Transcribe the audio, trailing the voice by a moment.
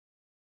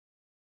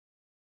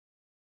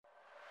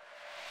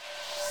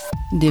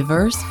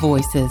Diverse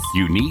voices.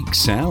 Unique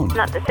sound.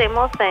 Not the same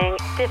old thing,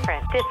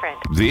 different.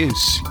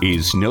 This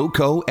is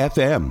NoCo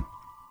FM.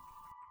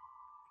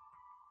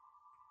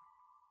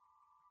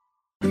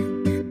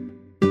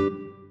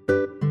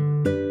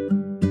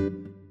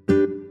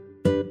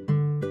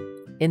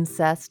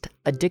 Incest,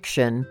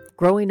 addiction,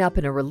 growing up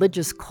in a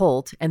religious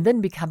cult, and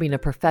then becoming a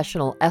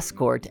professional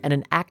escort and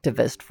an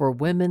activist for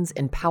women's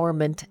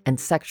empowerment and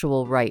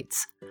sexual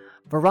rights.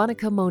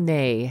 Veronica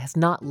Monet has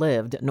not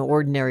lived an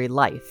ordinary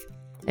life,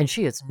 and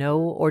she is no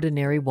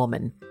ordinary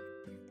woman.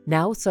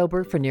 Now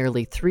sober for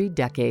nearly 3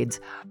 decades,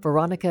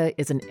 Veronica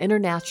is an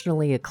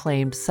internationally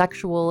acclaimed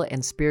sexual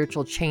and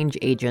spiritual change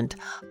agent,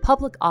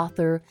 public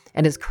author,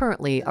 and is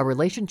currently a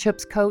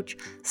relationships coach,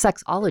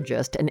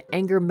 sexologist, and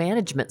anger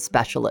management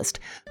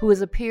specialist who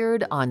has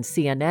appeared on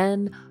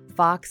CNN,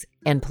 Fox,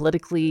 and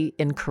Politically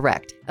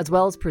Incorrect, as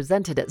well as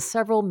presented at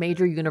several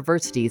major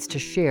universities to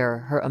share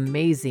her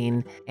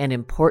amazing and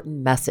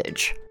important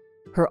message.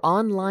 Her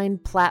online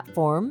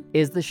platform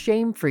is the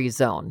Shame-Free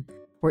Zone,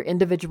 where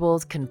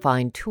individuals can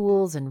find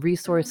tools and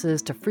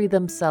resources to free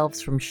themselves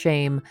from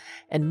shame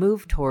and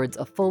move towards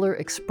a fuller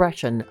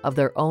expression of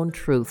their own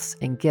truths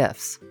and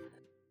gifts.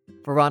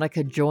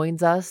 Veronica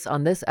joins us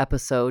on this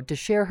episode to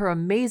share her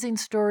amazing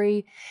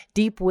story,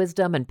 deep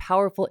wisdom, and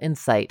powerful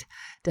insight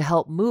to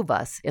help move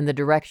us in the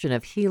direction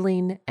of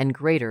healing and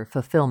greater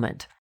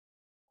fulfillment.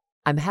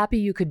 I'm happy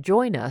you could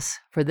join us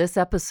for this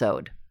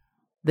episode.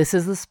 This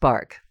is The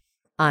Spark.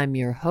 I'm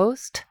your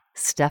host,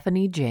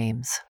 Stephanie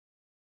James.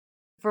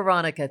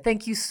 Veronica,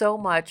 thank you so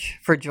much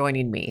for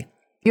joining me.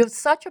 You have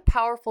such a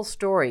powerful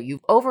story.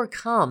 You've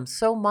overcome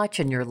so much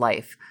in your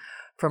life,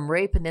 from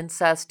rape and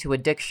incest to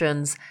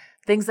addictions,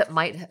 things that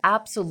might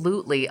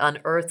absolutely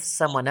unearth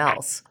someone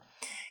else.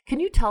 Can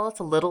you tell us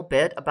a little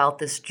bit about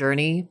this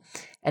journey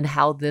and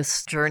how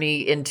this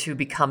journey into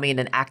becoming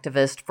an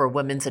activist for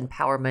women's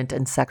empowerment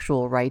and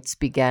sexual rights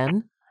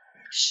began?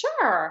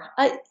 Sure.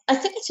 I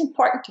think it's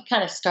important to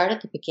kind of start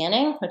at the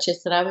beginning, which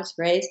is that I was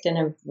raised in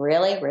a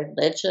really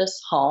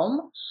religious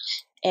home.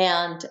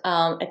 And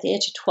at the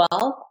age of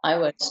 12, I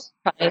was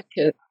trying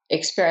to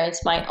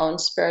experience my own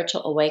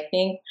spiritual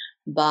awakening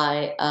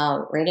by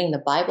reading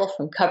the Bible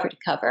from cover to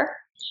cover.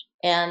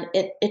 And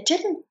it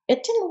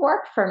didn't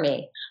work for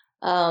me.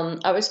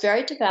 I was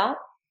very devout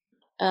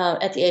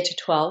at the age of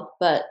 12,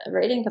 but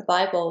reading the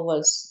Bible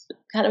was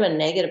kind of a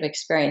negative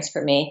experience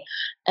for me.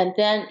 And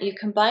then you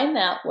combine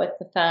that with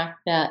the fact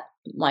that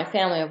my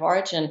family of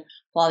origin,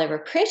 while they were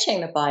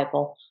preaching the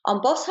Bible,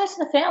 on both sides of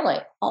the family,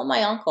 all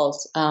my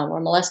uncles were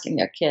molesting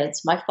their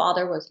kids. My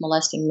father was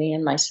molesting me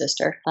and my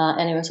sister,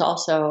 and he was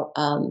also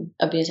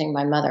abusing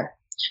my mother.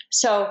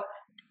 So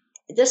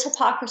this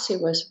hypocrisy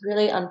was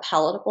really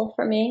unpalatable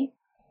for me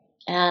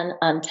and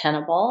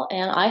untenable,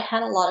 and I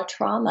had a lot of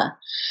trauma.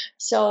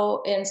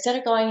 So instead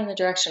of going in the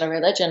direction of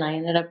religion, I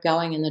ended up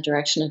going in the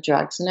direction of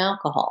drugs and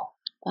alcohol,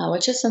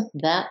 which isn't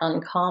that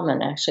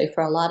uncommon, actually.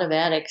 For a lot of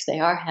addicts, they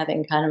are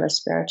having kind of a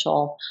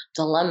spiritual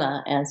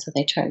dilemma, and so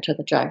they turn to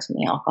the drugs and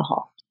the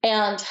alcohol.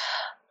 And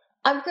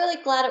I'm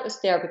really glad it was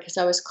there because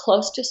I was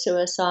close to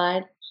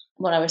suicide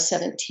when I was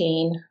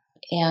 17.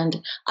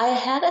 And I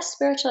had a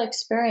spiritual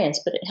experience,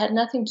 but it had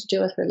nothing to do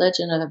with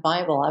religion or the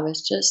Bible. I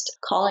was just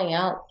calling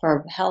out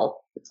for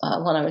help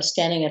when I was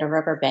standing at a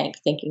riverbank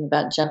thinking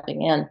about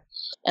jumping in.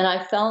 And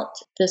I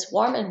felt this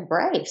warm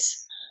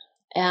embrace.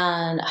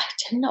 And I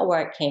didn't know where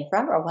it came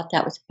from or what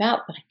that was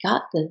about, but I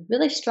got the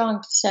really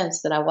strong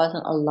sense that I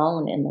wasn't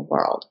alone in the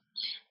world,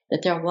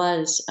 that there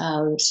was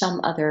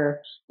some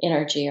other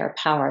energy or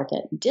power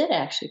that did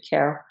actually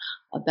care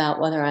about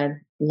whether I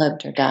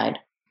lived or died.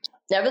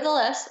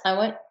 Nevertheless, I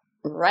went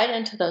right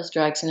into those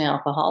drugs and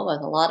alcohol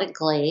with a lot of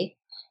glee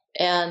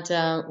and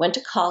went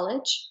to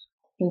college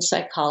in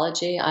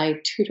psychology. I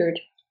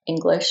tutored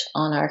English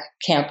on our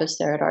campus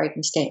there at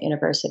Oregon State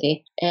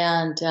University.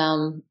 And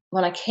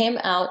when I came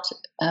out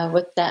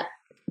with that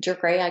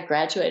degree, I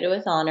graduated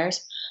with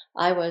honors.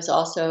 I was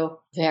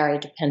also very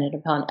dependent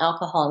upon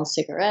alcohol and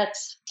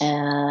cigarettes.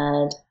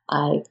 And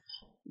I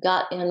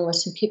got in with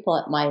some people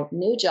at my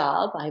new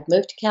job. I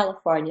moved to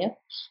California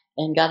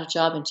and got a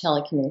job in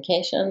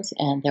telecommunications,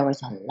 and there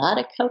was a lot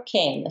of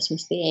cocaine. This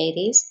was the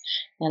 80s,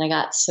 and I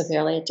got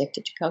severely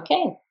addicted to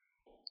cocaine.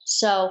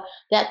 So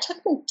that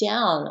took me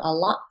down a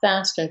lot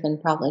faster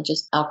than probably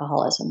just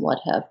alcoholism would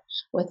have.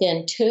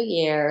 Within 2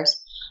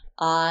 years,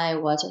 I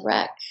was a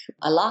wreck.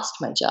 I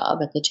lost my job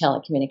at the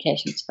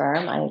telecommunications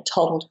firm. I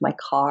totaled my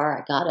car.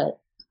 I got a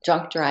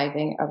drunk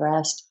driving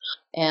arrest,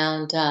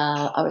 and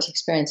I was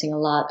experiencing a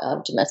lot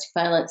of domestic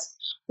violence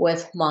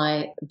with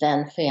my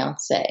then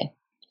fiance.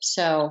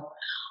 So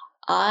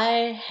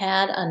I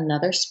had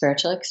another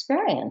spiritual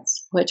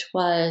experience, which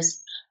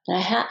was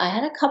that I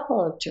had a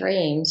couple of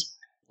dreams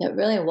that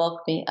really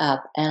woke me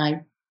up. And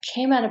I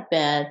came out of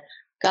bed,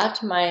 got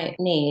to my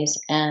knees,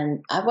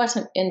 and I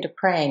wasn't into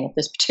praying at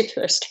this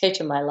particular stage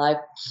of my life.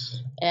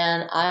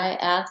 And I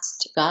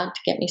asked God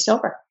to get me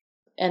sober.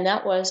 And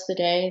that was the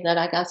day that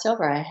I got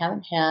sober. I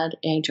haven't had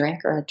a drink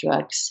or a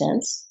drug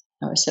since.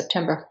 It was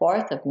September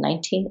 4th of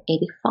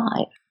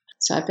 1985.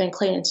 So I've been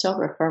clean and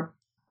sober for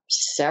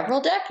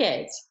several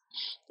decades.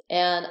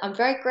 And I'm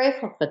very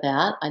grateful for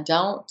that. I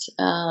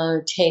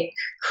don't take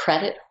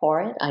credit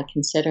for it. I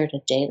consider it a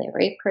daily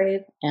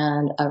reprieve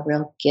and a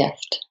real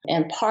gift.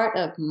 And part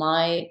of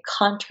my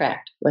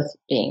contract with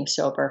being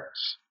sober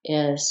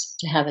is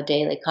to have a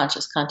daily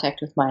conscious contact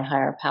with my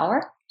higher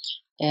power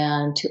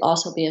and to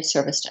also be of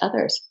service to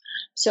others.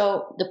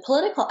 So the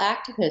political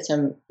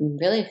activism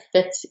really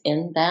fits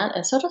in that.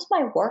 And so does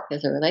my work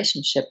as a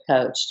relationship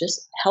coach.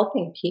 Just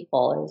helping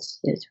people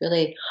is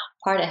really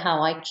part of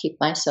how I keep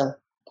myself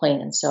clean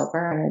and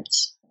sober. And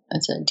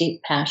it's a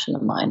deep passion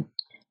of mine.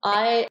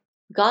 I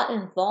got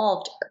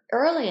involved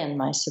early in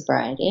my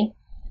sobriety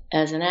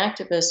as an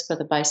activist for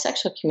the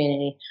bisexual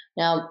community.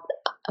 Now,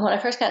 when I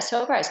first got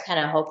sober, I was kind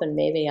of hoping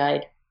maybe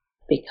I'd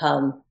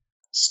become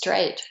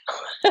straight.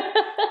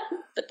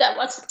 But that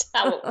wasn't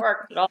how it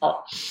worked at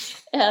all.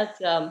 And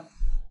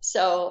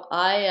so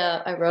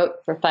I wrote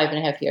for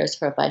 5.5 years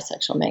for a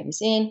bisexual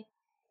magazine.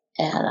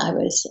 And I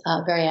was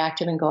very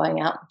active in going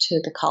out to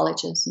the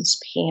colleges and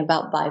speaking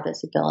about bi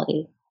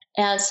visibility.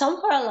 And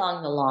somewhere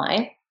along the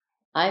line,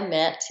 I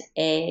met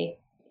a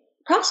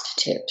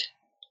prostitute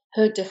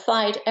who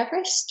defied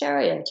every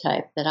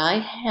stereotype that I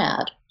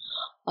had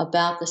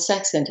about the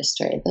sex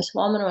industry. This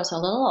woman was a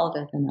little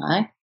older than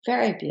I,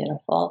 very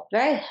beautiful,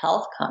 very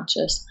health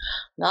conscious,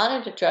 not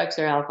into drugs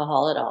or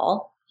alcohol at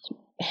all,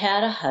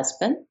 had a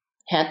husband,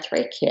 had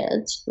 3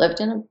 kids, lived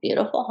in a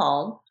beautiful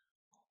home.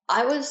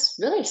 I was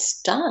really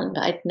stunned.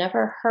 I'd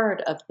never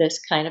heard of this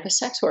kind of a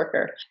sex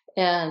worker.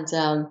 And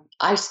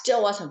I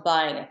still wasn't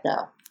buying it,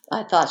 though.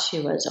 I thought she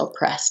was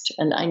oppressed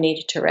and I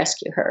needed to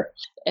rescue her.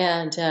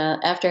 And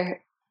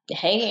after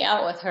hanging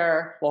out with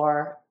her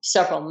for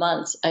several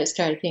months, I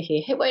started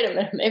thinking, hey, wait a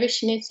minute, maybe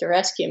she needs to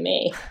rescue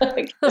me.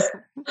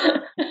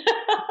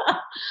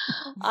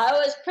 I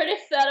was pretty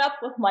fed up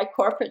with my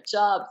corporate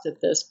jobs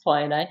at this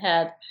point. I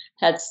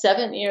had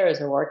 7 years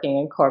of working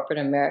in corporate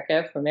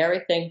America, from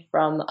everything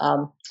from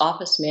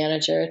office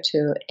manager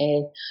to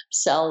a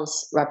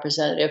sales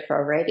representative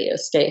for a radio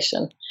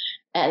station.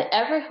 And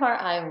everywhere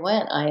I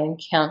went, I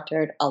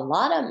encountered a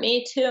lot of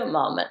Me Too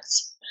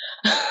moments.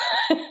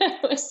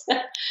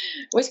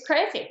 It was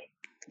crazy,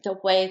 the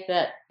way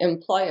that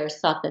employers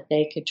thought that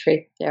they could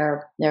treat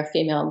their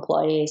female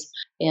employees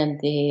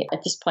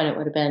at this point, it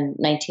would have been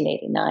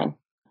 1989.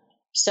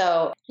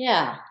 So,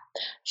 yeah,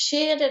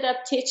 she ended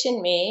up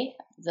teaching me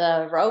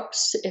the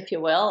ropes, if you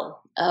will,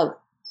 of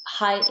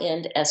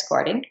high-end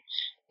escorting.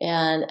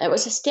 And it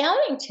was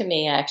astounding to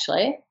me,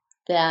 actually,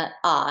 that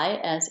I,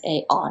 as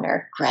an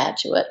honor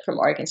graduate from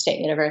Oregon State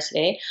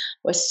University,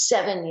 was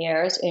 7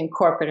 years in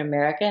corporate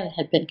America and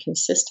had been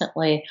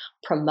consistently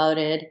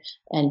promoted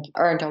and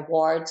earned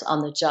awards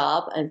on the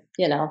job, and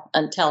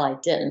until I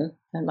didn't,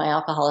 and my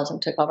alcoholism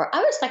took over.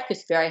 I was like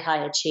this very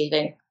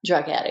high-achieving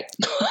drug addict.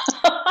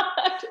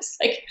 Just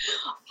like,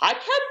 I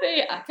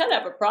can't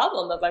have a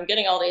problem if I'm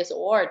getting all these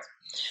awards.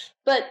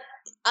 But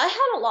I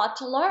had a lot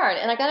to learn.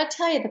 And I got to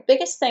tell you, the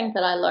biggest thing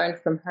that I learned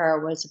from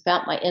her was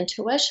about my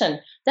intuition.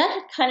 That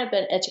had kind of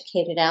been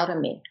educated out of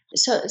me.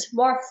 So it's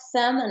more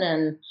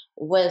feminine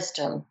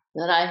wisdom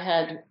that I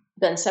had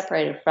been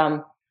separated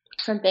from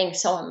being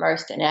so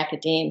immersed in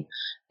academia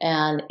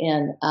and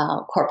in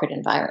corporate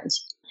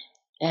environs.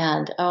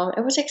 And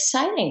it was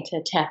exciting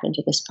to tap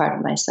into this part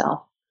of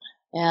myself.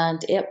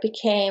 And it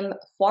became,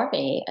 for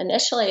me,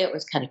 initially it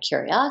was kind of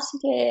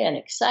curiosity and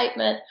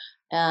excitement.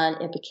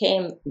 And it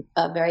became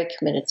a very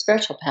committed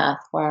spiritual path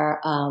where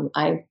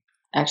I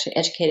actually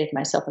educated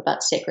myself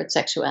about sacred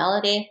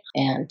sexuality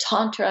and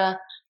Tantra.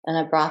 And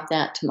I brought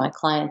that to my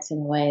clients in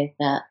a way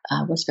that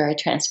was very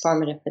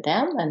transformative for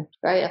them and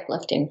very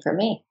uplifting for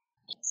me.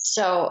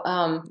 So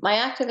my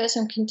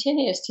activism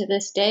continues to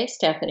this day,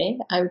 Stephanie.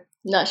 I'm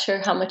not sure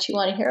how much you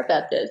want to hear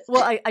about this.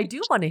 Well, I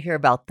do want to hear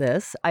about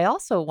this. I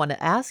also want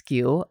to ask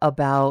you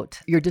about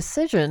your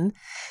decision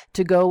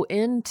to go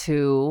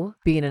into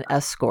being an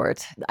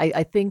escort.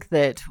 I think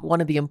that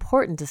one of the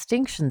important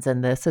distinctions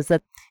in this is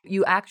that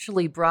you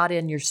actually brought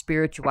in your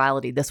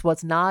spirituality. This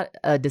was not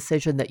a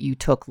decision that you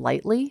took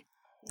lightly.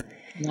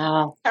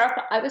 No,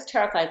 I was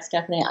terrified,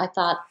 Stephanie. I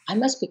thought, I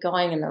must be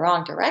going in the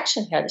wrong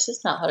direction here. This is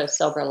not what a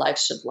sober life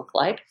should look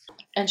like.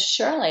 And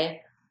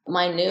surely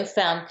my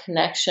newfound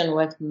connection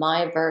with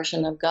my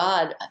version of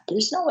God,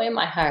 there's no way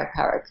my higher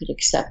power could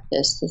accept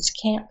this. This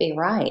can't be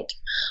right.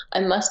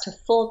 I must have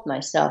fooled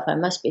myself. I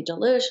must be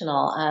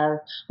delusional.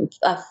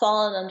 I've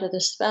fallen under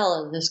the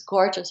spell of this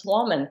gorgeous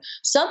woman.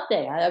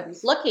 Something. I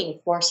was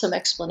looking for some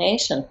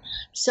explanation.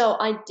 So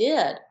I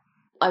did.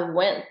 I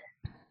went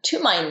to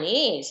my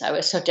knees. I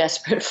was so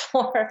desperate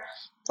for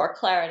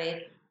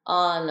clarity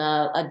on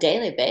a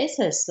daily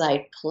basis.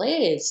 Like,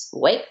 please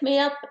wake me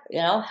up,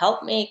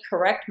 help me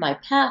correct my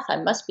path. I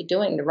must be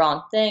doing the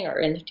wrong thing or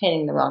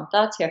entertaining the wrong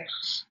thoughts here.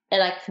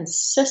 And I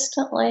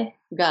consistently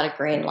got a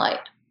green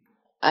light.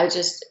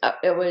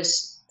 It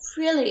was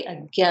really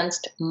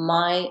against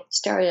my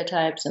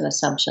stereotypes and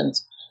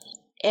assumptions.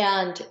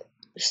 And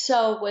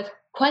so with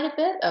quite a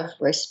bit of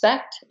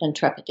respect and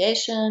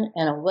trepidation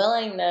and a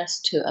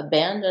willingness to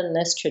abandon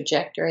this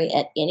trajectory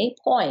at any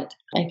point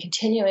and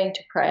continuing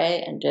to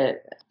pray and to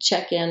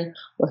check in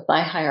with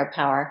my higher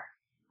power.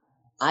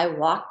 I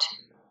walked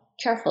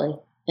carefully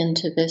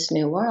into this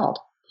new world.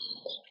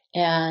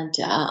 And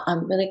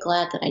I'm really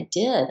glad that I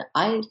did.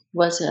 I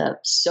was a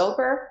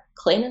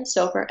clean and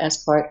sober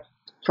escort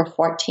for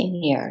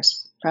 14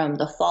 years, from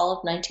the fall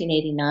of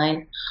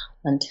 1989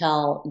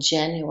 until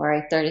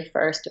January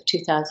 31st of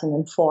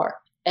 2004.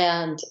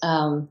 And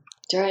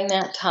during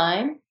that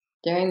time,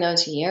 during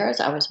those years,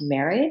 I was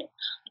married.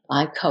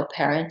 I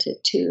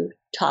co-parented 2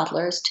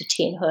 toddlers to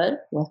teenhood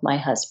with my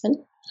husband.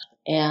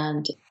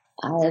 And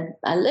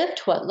I lived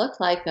what looked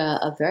like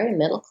a very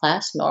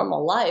middle-class,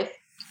 normal life,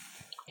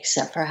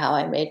 except for how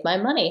I made my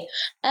money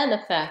and the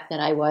fact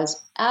that I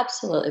was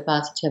absolutely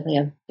positively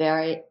a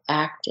very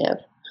active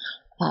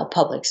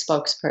public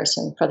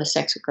spokesperson for the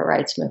sex worker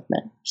rights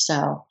movement.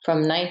 So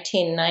from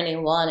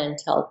 1991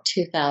 until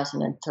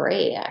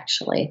 2003,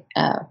 actually,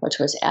 which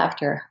was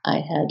after I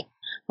had,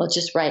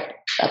 just right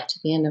up to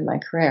the end of my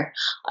career,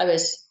 I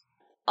was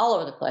all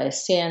over the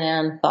place.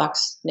 CNN,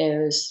 Fox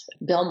News,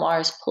 Bill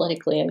Maher's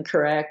Politically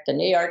Incorrect, the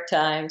New York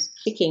Times,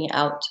 speaking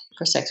out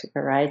for sex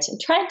worker rights and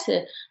trying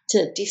to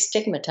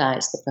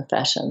destigmatize the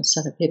profession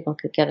so that people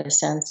could get a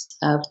sense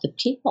of the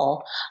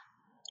people.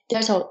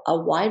 There's a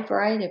wide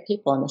variety of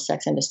people in the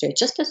sex industry,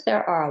 just as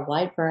there are a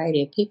wide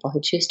variety of people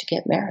who choose to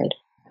get married.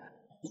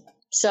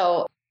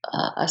 So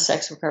a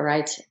sex worker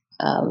rights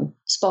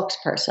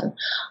spokesperson.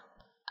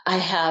 I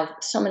have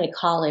so many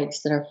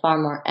colleagues that are far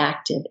more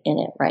active in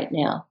it right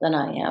now than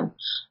I am,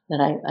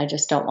 that I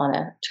just don't want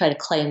to try to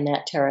claim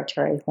that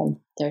territory when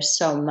there's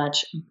so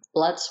much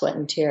blood, sweat,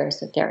 and tears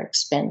that they're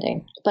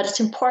expending. But it's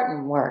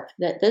important work.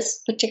 That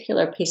this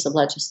particular piece of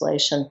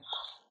legislation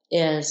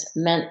is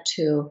meant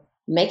to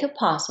make it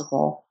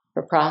possible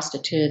for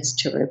prostitutes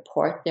to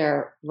report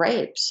their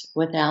rapes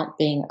without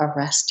being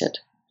arrested,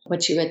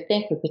 which you would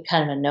think would be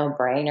kind of a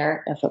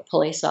no-brainer if a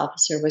police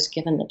officer was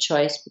given the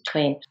choice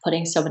between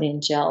putting somebody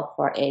in jail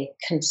for a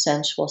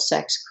consensual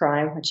sex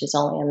crime, which is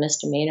only a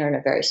misdemeanor and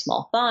a very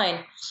small fine,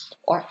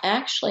 or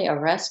actually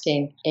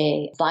arresting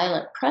a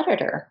violent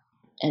predator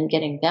and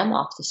getting them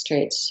off the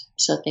streets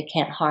so that they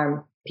can't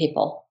harm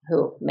people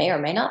who may or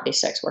may not be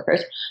sex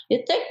workers.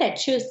 You'd think they'd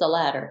choose the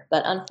latter,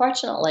 but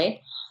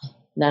unfortunately,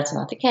 that's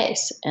not the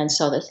case. And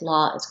so this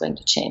law is going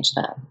to change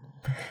that.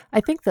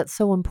 I think that's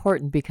so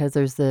important because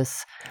there's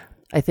this,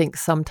 I think,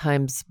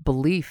 sometimes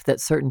belief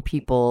that certain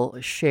people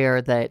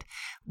share that,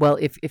 well,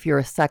 if you're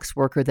a sex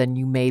worker, then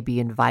you may be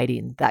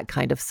inviting that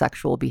kind of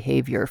sexual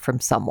behavior from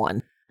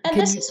someone. And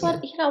this is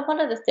what, one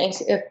of the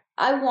things, if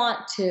I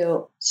want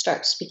to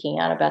start speaking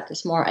out about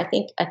this more, I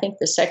think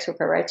the sex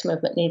worker rights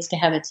movement needs to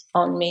have its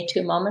own Me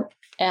Too moment.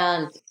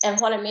 And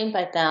what I mean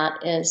by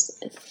that is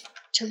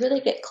to really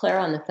get clear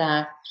on the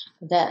fact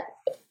that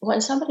when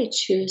somebody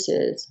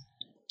chooses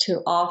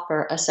to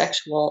offer a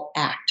sexual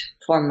act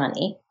for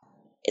money,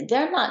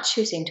 they're not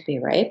choosing to be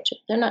raped,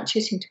 they're not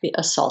choosing to be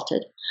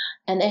assaulted,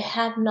 and they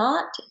have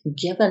not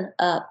given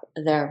up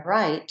their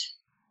right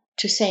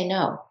to say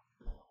no.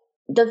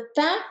 The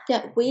fact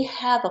that we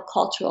have a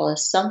cultural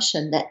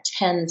assumption that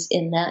tends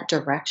in that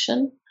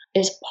direction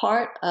is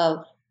part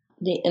of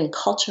the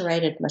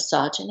enculturated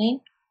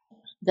misogyny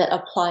that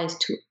applies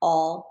to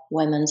all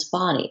women's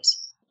bodies.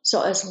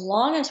 So as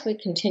long as we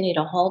continue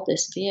to hold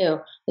this view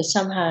that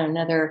somehow or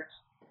another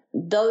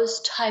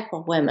those type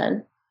of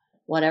women,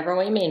 whatever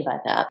we mean by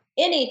that,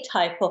 any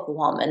type of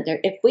woman,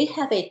 if we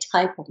have a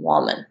type of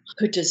woman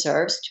who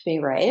deserves to be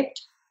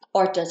raped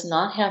or does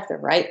not have the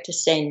right to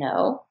say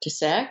no to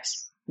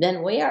sex,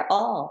 then we are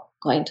all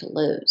going to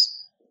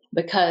lose.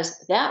 Because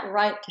that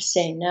right to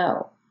say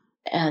no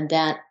and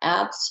that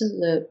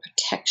absolute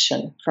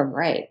protection from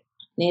rape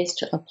needs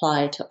to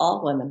apply to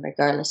all women,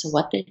 regardless of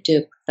what they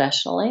do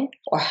professionally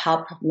or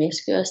how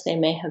promiscuous they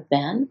may have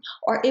been,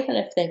 or even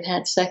if they've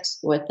had sex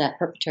with that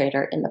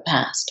perpetrator in the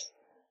past.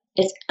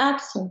 It's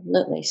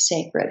absolutely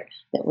sacred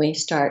that we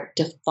start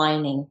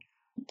defining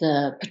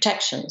the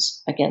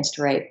protections against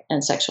rape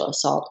and sexual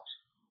assault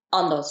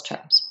on those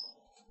terms.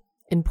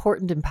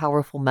 Important and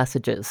powerful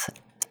messages.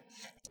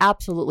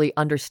 Absolutely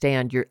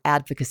understand your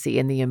advocacy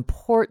and the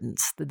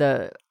importance,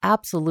 the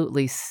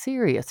absolutely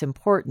serious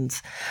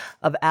importance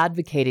of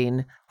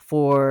advocating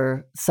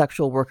for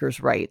sexual workers'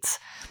 rights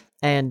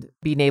and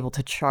being able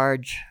to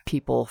charge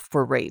people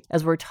for rape.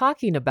 As we're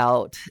talking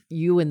about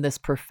you in this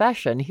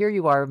profession, here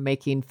you are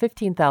making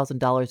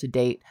 $15,000 a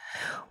day.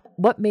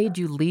 What made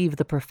you leave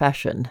the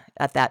profession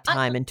at that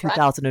time in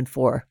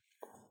 2004?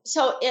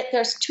 So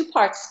there's 2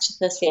 parts to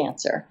this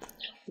answer.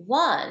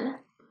 One,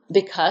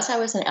 because I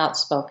was an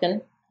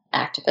outspoken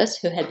activist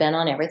who had been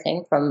on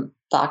everything from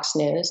Fox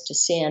News to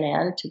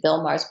CNN to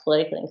Bill Maher's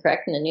Politically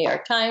Incorrect in the New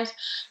York Times,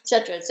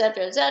 et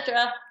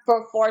cetera,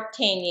 for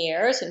 14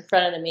 years in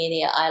front of the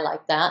media. I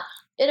like that.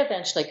 It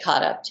eventually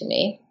caught up to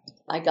me.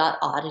 I got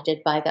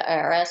audited by the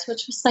IRS,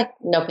 which was like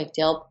no big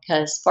deal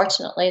because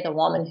fortunately the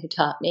woman who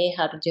taught me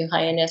how to do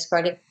high-end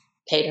escorting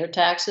paid her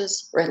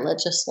taxes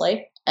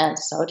religiously, and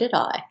so did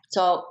I.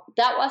 So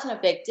that wasn't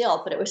a big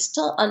deal, but it was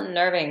still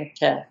unnerving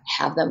to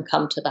have them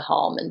come to the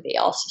home and be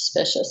all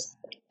suspicious.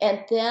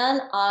 And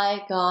then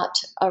I got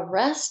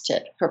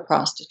arrested for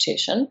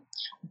prostitution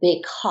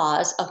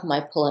because of my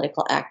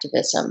political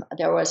activism.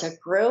 There was a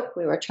group,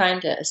 we were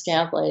trying to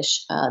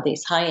establish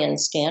these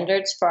high-end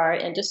standards for our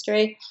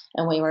industry,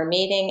 and we were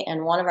meeting,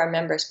 and one of our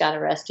members got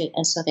arrested,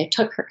 and so they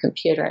took her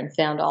computer and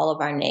found all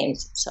of our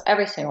names. So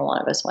every single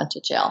one of us went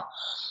to jail.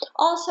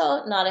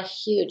 Also, not a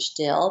huge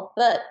deal,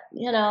 but,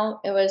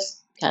 it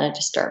was kind of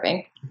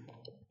disturbing.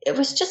 It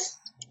was just,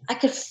 I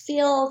could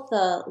feel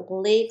the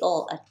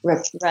legal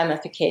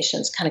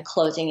ramifications kind of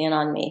closing in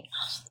on me.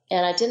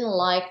 And I didn't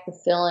like the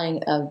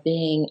feeling of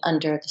being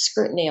under the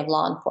scrutiny of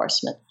law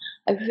enforcement.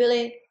 I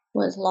really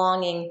was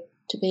longing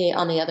to be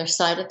on the other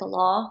side of the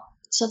law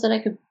so that I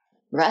could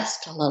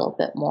rest a little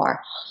bit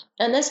more.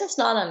 And this is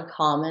not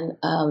uncommon.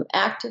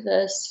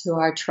 Activists who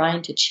are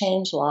trying to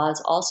change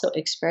laws also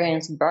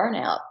experience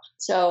burnout.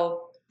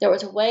 So there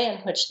was a way in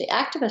which the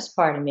activist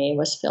part of me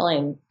was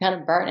feeling kind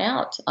of burnt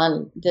out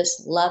on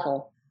this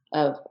level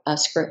of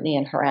scrutiny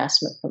and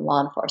harassment from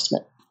law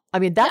enforcement. I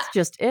mean, that's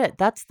just it.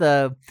 That's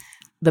the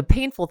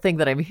painful thing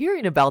that I'm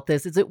hearing about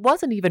this is it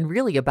wasn't even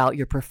really about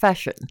your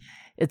profession.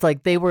 It's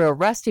like they were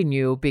arresting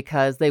you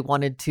because they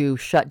wanted to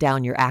shut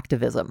down your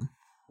activism.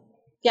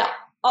 Yeah.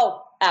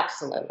 Oh,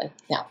 absolutely.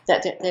 Yeah.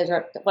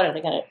 What are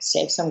they going to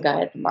save some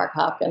guy at the Mark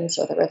Hopkins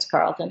or the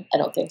Ritz-Carlton? I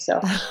don't think so.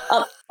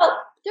 But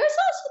there's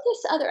also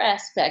this other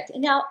aspect.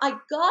 Now, I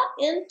got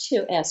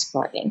into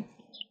escorting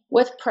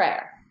with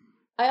prayer.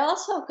 I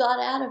also got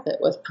out of it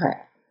with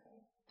prayer.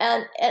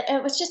 And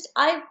it was just,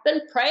 I've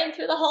been praying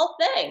through the whole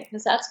thing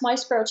because that's my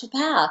spiritual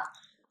path.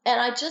 And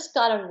I just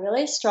got a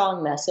really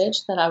strong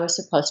message that I was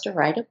supposed to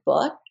write a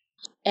book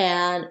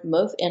and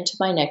move into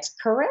my next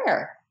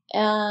career.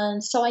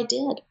 And so I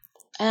did.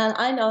 And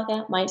I know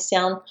that might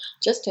sound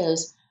just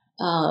as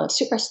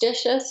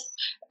superstitious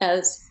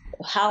as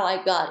how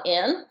I got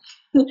in,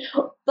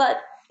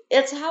 but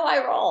it's how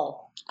I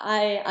roll.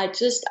 I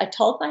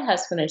told my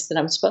husband, I said,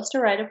 I'm supposed to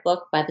write a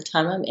book by the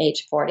time I'm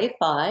age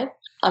 45.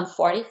 I'm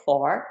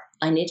 44.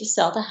 I need to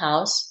sell the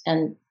house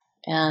and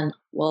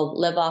we'll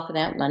live off of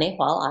that money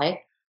while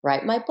I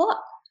write my book.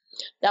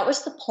 That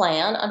was the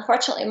plan.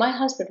 Unfortunately, my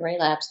husband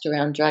relapsed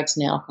around drugs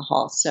and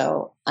alcohol,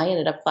 so I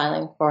ended up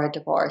filing for a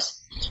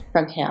divorce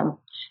from him.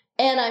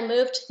 And I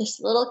moved to this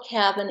little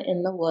cabin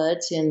in the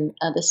woods in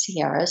the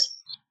Sierras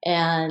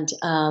and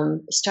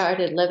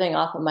started living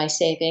off of my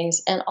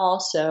savings and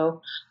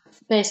also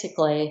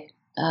basically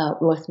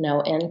with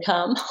no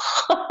income.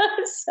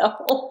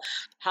 So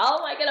how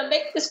am I going to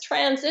make this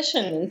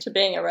transition into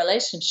being a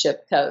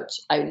relationship coach?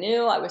 I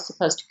knew I was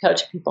supposed to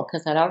coach people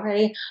because I'd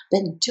already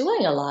been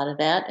doing a lot of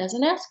that as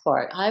an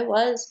escort. I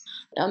was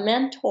a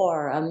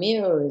mentor, a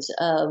muse,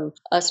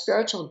 a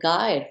spiritual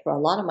guide for a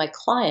lot of my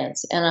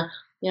clients. And,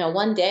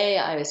 one day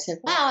I said,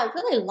 wow, I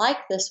really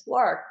like this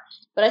work,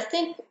 but I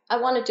think I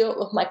want to do it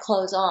with my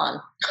clothes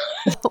on.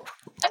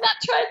 Why not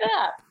try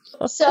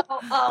that? So,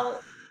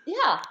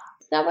 yeah.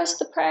 That was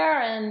the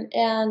prayer,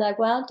 and I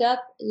wound up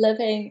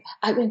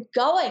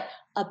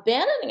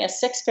abandoning a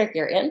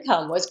six-figure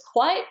income was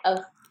quite an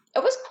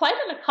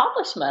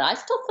accomplishment. I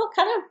still feel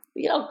kind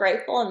of,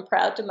 grateful and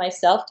proud to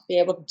myself to be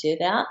able to do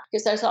that,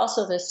 because there's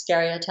also this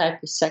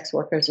stereotype of sex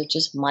workers are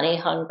just money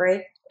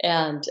hungry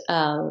and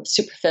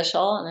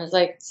superficial, and it's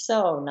like,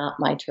 so not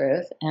my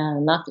truth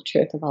and not the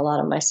truth of a lot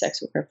of my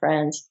sex worker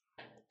friends.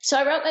 So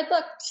I wrote my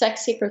book,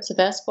 Sex Secrets of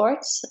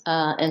Escorts,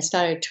 and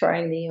started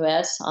touring the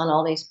U.S. on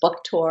all these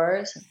book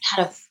tours.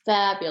 Had a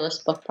fabulous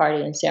book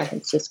party in San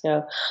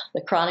Francisco.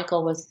 The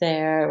Chronicle was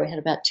there. We had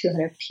about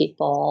 200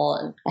 people.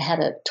 And I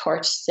had a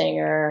torch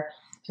singer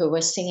who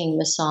was singing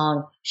the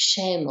song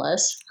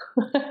Shameless.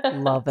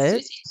 Love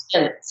it.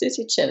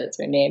 Susie Chin is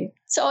her name.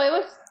 So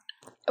it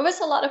was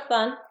a lot of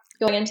fun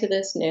going into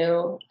this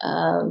new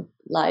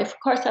life. Of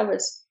course, I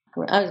was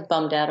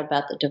bummed out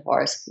about the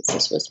divorce because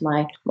this was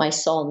my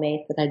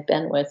soulmate that I'd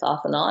been with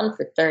off and on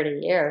for 30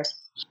 years.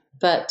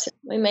 But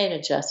we made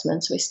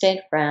adjustments. We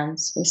stayed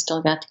friends. We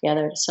still got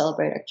together to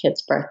celebrate our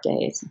kids'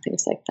 birthdays and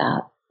things like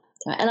that.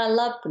 So, and I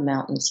loved the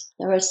mountains.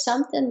 There was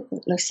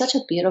such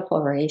a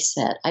beautiful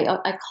reset.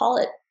 I call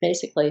it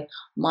basically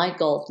my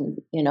golden,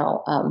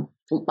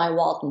 my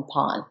Walden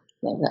Pond.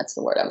 Maybe that's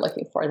the word I'm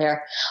looking for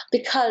there.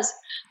 Because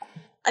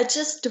I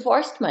just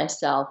divorced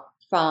myself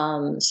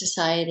from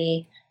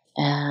society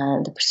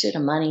and the pursuit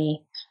of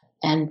money,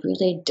 and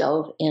really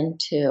dove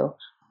into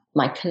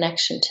my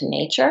connection to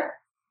nature.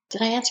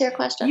 Did I answer your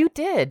question? You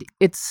did.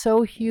 It's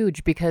so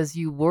huge because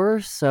you were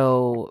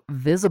so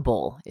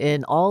visible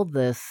in all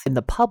this, in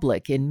the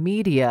public, in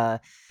media,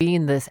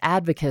 being this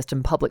advocate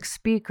and public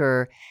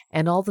speaker,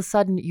 and all of a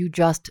sudden you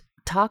just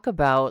talk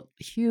about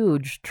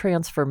huge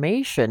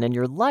transformation in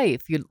your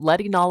life. You're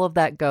letting all of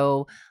that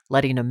go,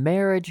 letting a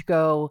marriage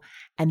go,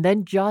 and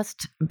then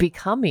just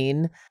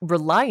becoming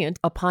reliant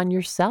upon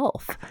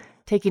yourself,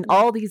 taking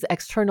all these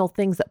external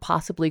things that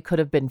possibly could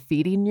have been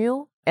feeding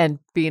you and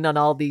being on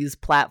all these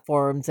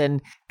platforms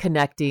and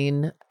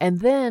connecting,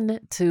 and then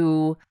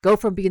to go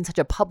from being such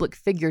a public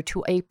figure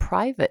to a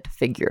private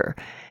figure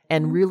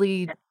and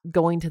really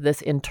going to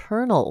this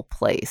internal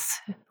place.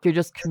 You're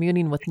just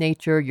communing with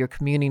nature, you're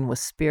communing with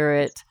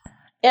spirit.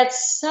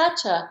 It's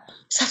such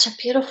a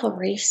beautiful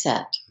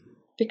reset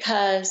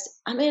because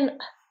I mean,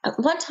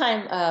 one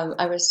time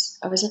I was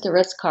at the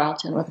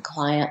Ritz-Carlton with a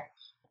client,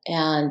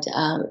 and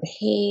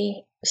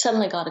he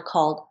suddenly got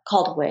called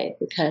away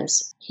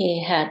because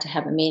he had to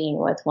have a meeting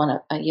with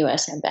a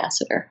U.S.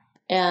 ambassador.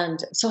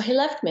 And so he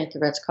left me at the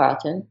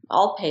Ritz-Carlton,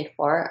 all paid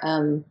for,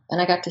 and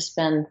I got to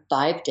spend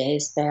 5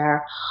 days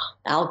there.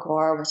 Al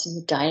Gore was in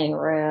the dining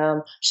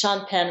room.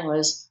 Sean Penn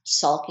was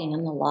sulking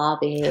in the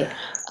lobby.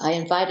 I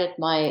invited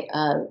my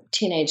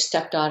teenage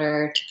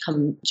stepdaughter to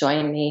come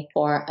join me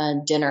for a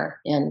dinner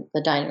in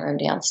the dining room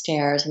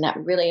downstairs, and that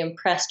really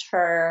impressed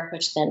her,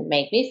 which then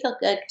made me feel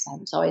good because I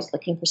was always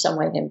looking for some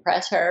way to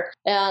impress her.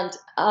 And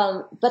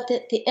but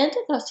the end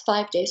of those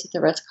 5 days at the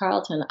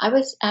Ritz-Carlton, I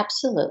was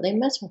absolutely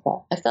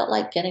miserable. I felt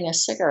like getting a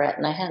cigarette,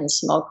 and I hadn't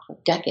smoked for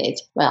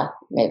decades. Well,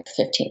 maybe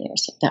 15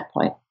 years at that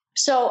point.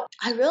 So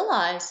I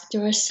realized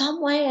there was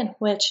some way in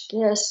which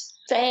this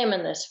fame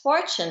and this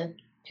fortune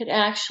could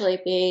actually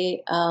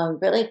be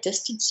really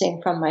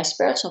distancing from my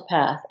spiritual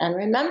path. And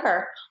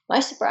remember, my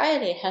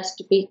sobriety has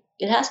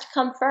to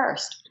come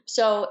first.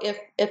 So if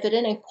at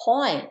any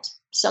point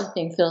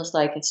something feels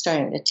like it's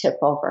starting to tip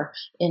over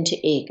into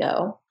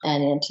ego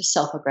and into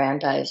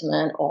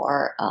self-aggrandizement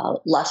or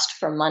lust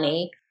for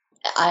money,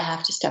 I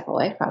have to step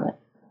away from it.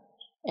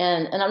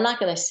 And I'm not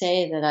going to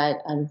say that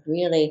I've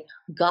really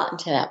gotten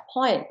to that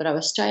point, but I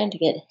was starting to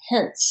get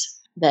hints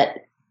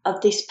that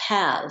of these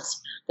paths.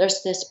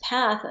 There's this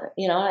path,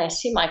 and I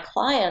see my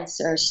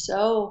clients are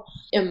so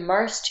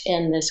immersed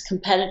in this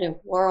competitive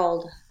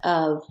world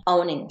of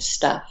owning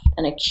stuff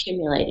and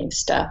accumulating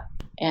stuff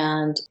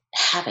and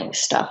having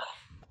stuff.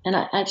 And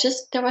I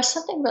just, there was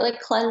something really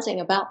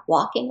cleansing about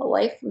walking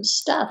away from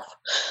stuff.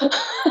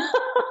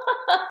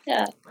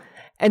 Yeah.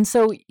 And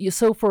so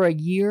for a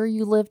year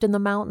you lived in the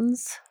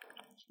mountains?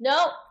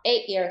 No,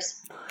 8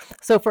 years.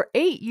 So for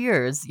 8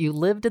 years you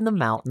lived in the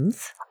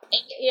mountains. 8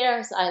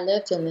 years I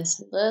lived in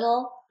this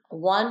little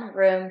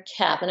one-room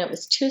cabin. It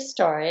was 2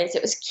 stories.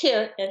 It was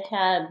cute. It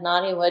had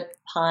knotty wood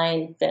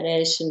pine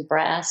finish and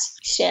brass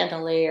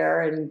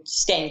chandelier and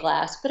stained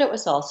glass, but it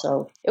was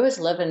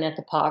living at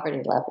the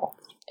poverty level.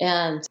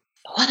 And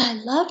what I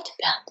loved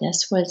about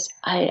this was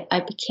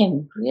I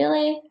became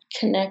really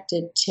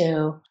connected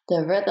to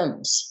the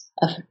rhythms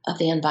of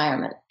the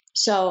environment.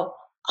 So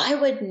I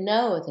would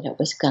know that it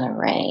was going to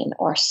rain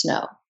or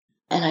snow,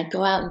 and I'd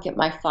go out and get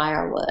my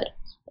firewood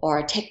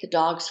or take the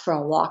dogs for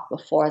a walk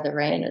before the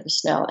rain or the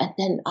snow. And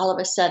then all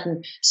of a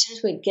sudden, as soon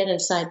as we'd get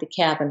inside the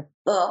cabin,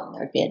 boom,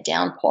 there'd be a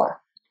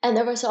downpour. And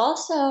there was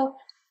also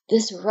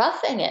this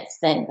roughing it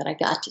thing that I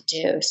got to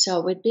do. So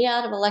we'd be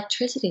out of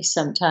electricity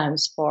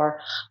sometimes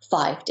for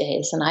 5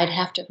 days, and I'd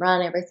have to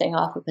run everything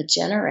off of a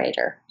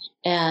generator.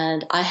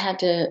 And I had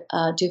to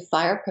do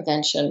fire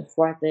prevention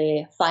for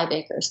the 5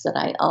 acres that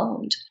I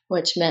owned,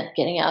 which meant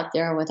getting out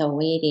there with a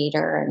weed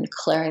eater and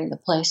clearing the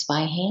place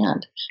by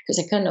hand because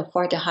I couldn't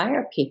afford to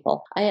hire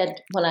people.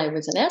 When I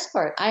was an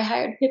escort, I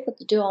hired people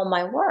to do all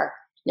my work.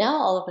 Now,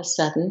 all of a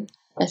sudden,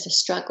 as a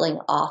struggling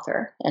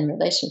author and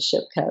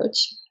relationship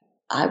coach,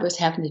 I was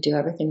having to do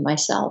everything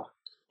myself.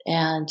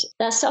 And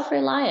that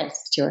self-reliance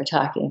that you were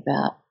talking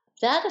about,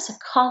 that is a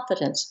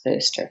confidence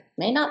booster. It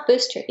may not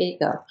boost your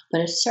ego, but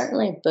it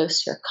certainly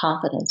boosts your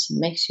confidence and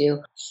makes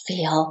you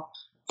feel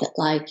that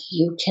like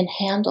you can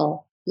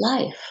handle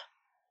life.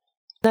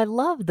 I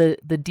love the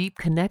deep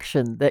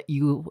connection that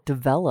you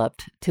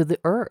developed to the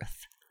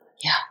earth.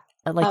 Yeah.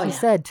 And like you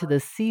said, to the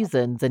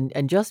seasons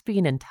and just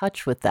being in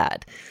touch with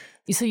that.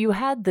 So you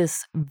had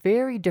this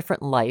very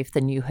different life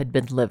than you had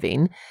been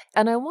living.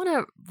 And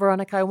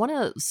Veronica, I want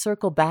to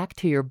circle back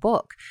to your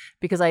book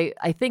because I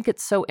think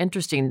it's so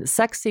interesting.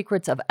 Sex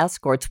Secrets of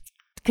Escorts.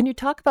 Can you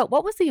talk about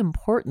what was the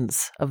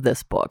importance of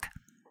this book?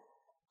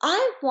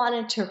 I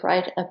wanted to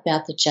write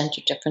about the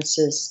gender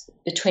differences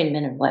between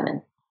men and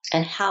women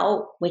and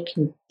how we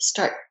can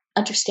start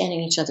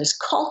understanding each other's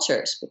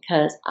cultures,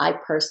 because I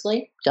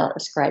personally don't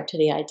ascribe to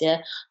the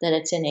idea that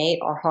it's innate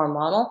or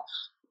hormonal.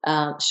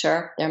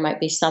 Sure, there might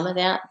be some of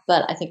that,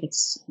 but I think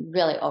it's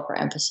really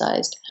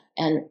overemphasized.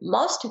 And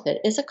most of it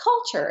is a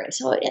culture.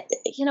 So,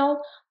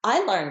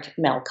 I learned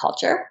male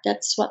culture.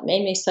 That's what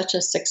made me such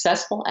a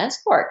successful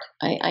escort.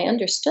 I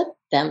understood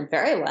them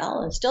very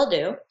well and still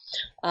do.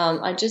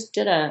 I just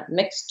did a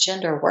mixed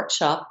gender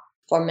workshop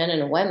for men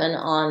and women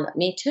on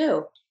Me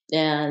Too.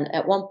 And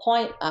at one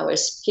point, I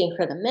was speaking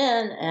for the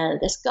men,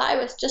 and this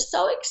guy was just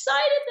so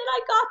excited that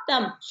I got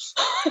them,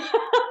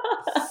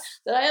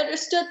 that I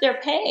understood their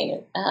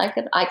pain,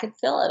 and I could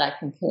feel it. I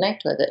can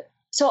connect with it.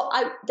 So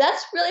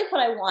that's really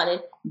what I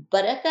wanted.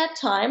 But at that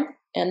time,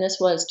 and this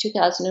was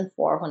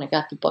 2004 when I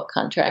got the book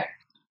contract,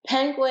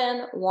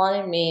 Penguin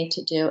wanted me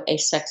to do a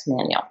sex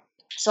manual.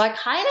 So I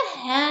kind of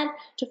had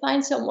to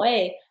find some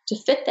way to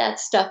fit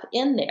that stuff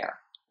in there,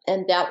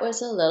 and that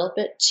was a little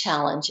bit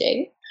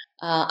challenging.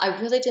 I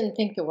really didn't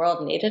think the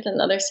world needed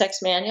another sex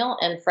manual.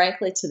 And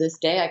frankly, to this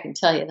day, I can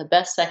tell you the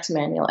best sex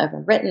manual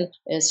ever written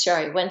is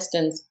Sherry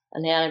Winston's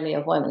Anatomy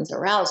of Women's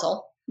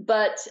Arousal.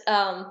 But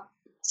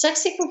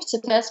Sex Secrets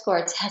of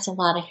Escorts has a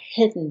lot of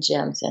hidden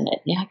gems in it.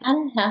 You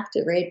kind of have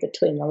to read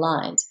between the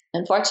lines.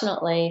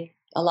 Unfortunately,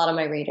 a lot of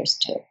my readers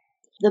do.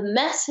 The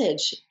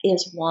message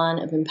is one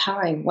of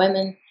empowering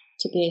women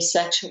to be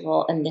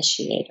sexual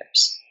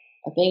initiators,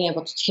 of being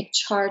able to take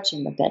charge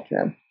in the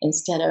bedroom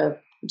instead of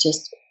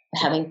just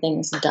having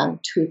things done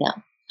to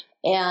them.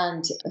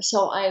 And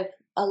so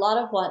a lot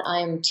of what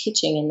I'm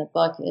teaching in the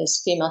book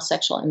is female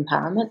sexual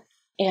empowerment.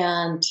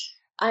 And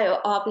I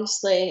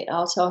obviously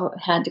also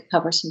had to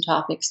cover some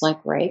topics like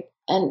rape.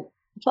 And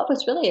what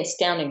was really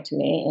astounding to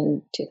me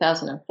in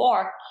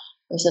 2004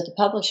 was that the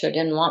publisher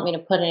didn't want me to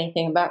put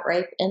anything about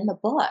rape in the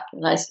book.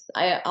 And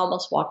I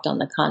almost walked on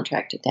the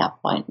contract at that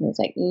point and was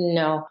like,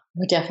 no,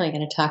 we're definitely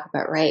going to talk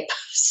about rape.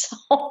 So,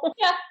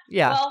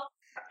 yeah. Well,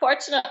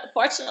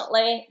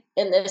 fortunately,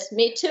 in this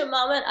Me Too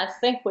moment, I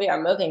think we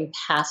are moving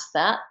past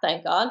that,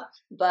 thank God.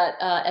 But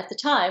at the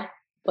time,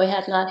 we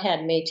had not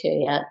had Me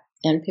Too yet,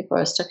 and people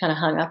are still kind of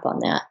hung up on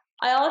that.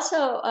 I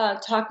also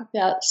talk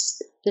about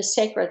the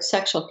sacred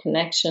sexual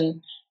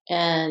connection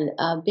and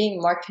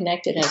being more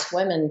connected as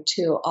women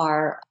to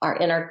our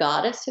inner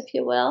goddess, if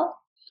you will.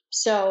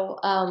 So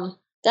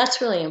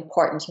that's really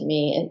important to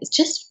me. And it's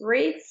just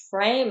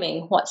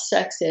reframing what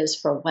sex is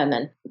for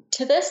women.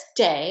 To this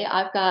day,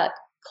 I've got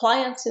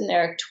clients in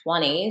their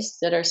 20s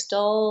that are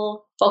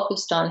still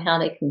focused on how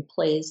they can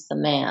please the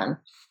man.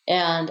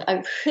 And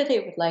I really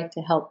would like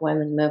to help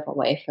women move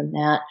away from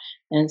that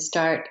and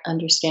start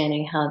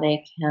understanding how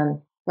they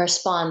can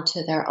respond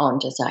to their own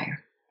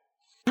desire.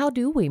 How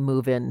do we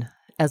move in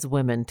as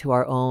women to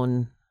our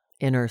own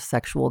inner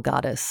sexual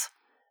goddess?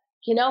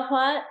 You know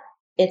what?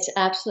 It's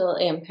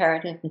absolutely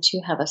imperative that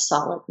you have a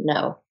solid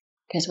no,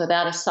 because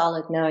without a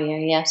solid no, your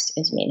yes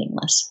is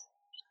meaningless.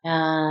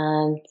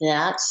 And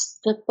that's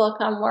the book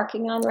I'm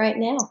working on right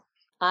now.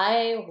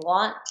 I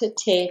want to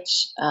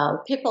teach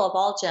people of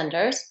all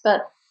genders,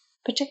 but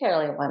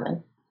particularly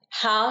women,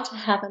 how to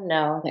have a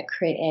no that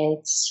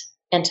creates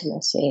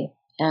intimacy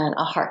and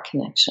a heart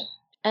connection.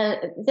 And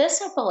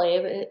this, I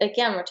believe,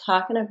 again, we're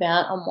talking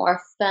about a more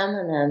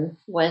feminine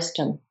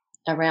wisdom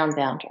around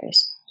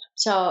boundaries.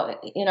 So,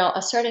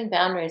 asserting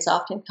boundaries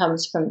often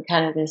comes from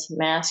kind of this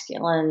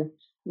masculine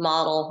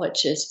model,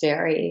 which is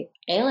very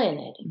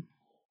alienating.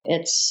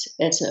 It's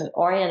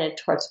oriented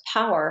towards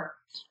power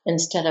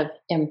instead of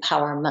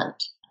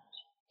empowerment.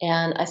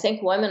 And I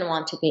think women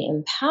want to be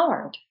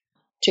empowered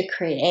to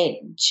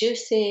create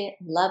juicy,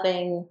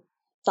 loving,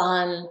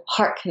 fun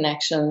heart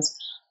connections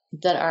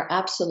that are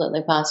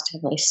absolutely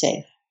positively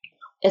safe.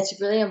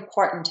 It's really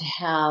important to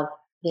have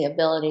the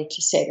ability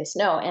to say this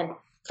no. And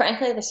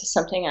frankly, this is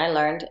something I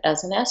learned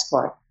as an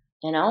escort.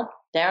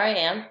 There I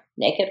am,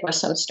 naked with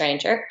some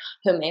stranger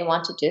who may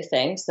want to do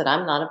things that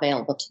I'm not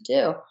available to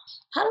do.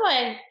 How do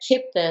I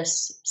keep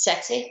this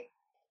sexy?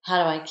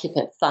 How do I keep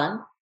it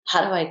fun?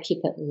 How do I keep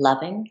it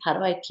loving? How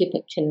do I keep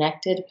it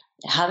connected?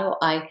 How do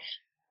I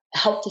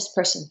help this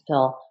person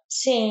feel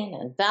seen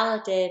and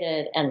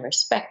validated and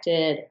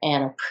respected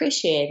and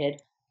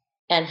appreciated,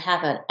 and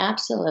have an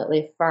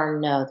absolutely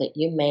firm no that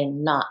you may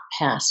not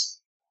pass?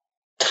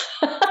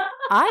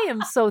 I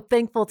am so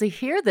thankful to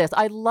hear this.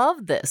 I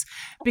love this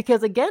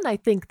because, again, I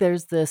think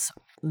there's this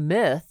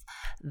myth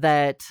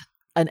that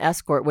an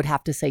escort would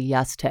have to say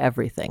yes to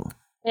everything.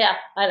 Yeah,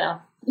 I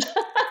know.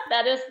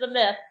 That is the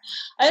myth.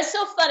 And it's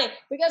so funny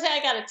because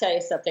I got to tell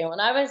you something. When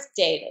I was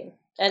dating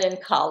and in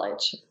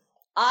college,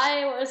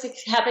 I was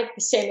having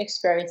the same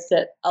experience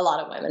that a lot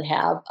of women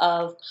have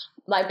of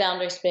my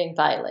boundaries being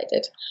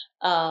violated.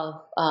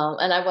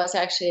 And I was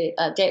actually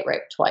date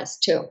raped twice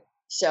too.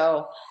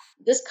 So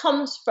this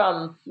comes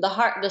from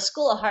the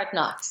school of hard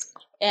knocks.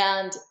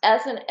 And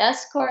as an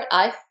escort,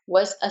 I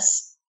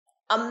was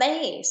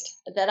amazed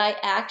that I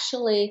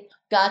actually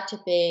got to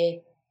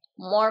be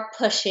more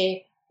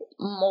pushy,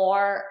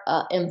 more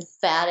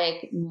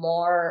emphatic,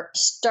 more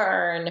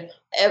stern.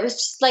 It was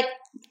just like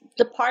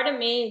the part of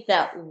me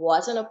that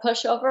wasn't a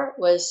pushover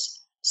was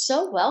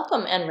so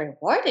welcome and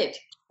rewarded.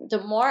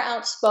 The more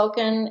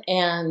outspoken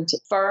and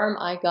firm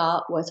I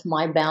got with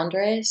my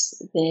boundaries,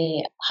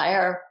 the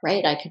higher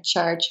rate I could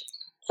charge.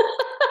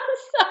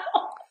 So,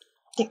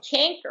 to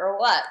kink or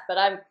what? But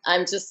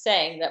I'm just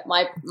saying that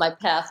my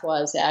path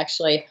was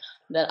actually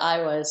that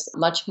I was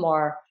much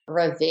more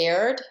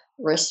revered,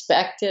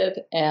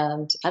 respected,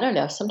 and I don't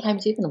know,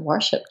 sometimes even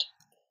worshipped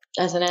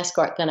as an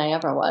escort than I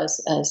ever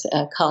was as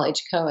a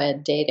college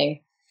co-ed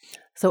dating.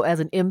 So as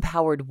an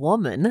empowered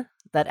woman,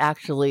 that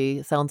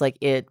actually sounds like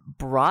it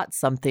brought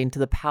something to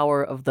the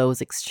power of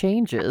those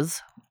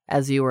exchanges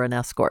as you were an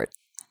escort.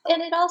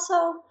 And it also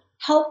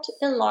helped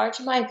enlarge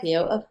my view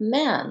of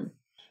men.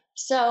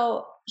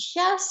 So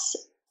yes,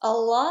 a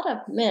lot of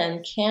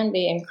men can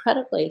be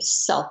incredibly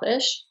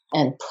selfish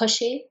and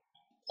pushy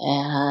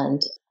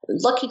and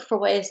looking for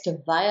ways to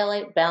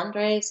violate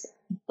boundaries.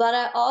 But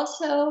I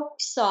also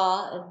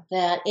saw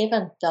that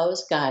even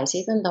those guys,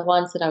 even the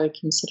ones that I would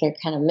consider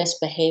kind of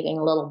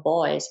misbehaving little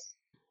boys,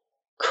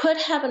 could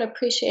have an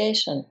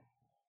appreciation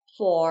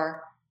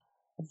for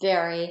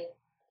very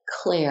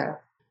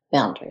clear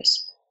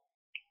boundaries.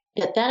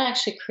 That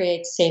actually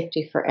creates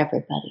safety for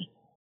everybody.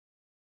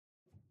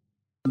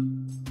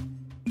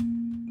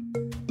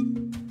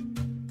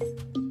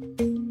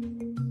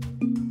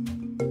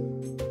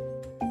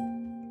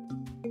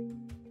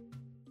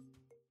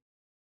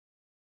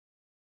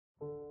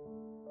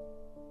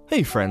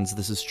 Hey friends,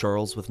 this is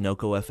Charles with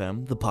NoCo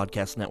FM, the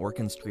podcast network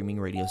and streaming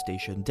radio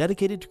station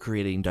dedicated to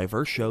creating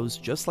diverse shows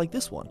just like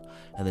this one,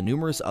 and the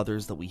numerous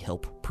others that we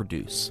help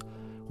produce.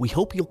 We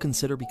hope you'll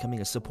consider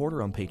becoming a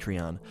supporter on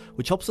Patreon,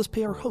 which helps us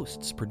pay our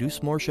hosts,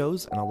 produce more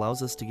shows, and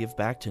allows us to give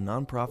back to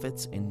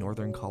nonprofits in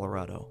northern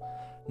Colorado.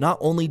 Not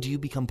only do you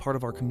become part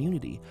of our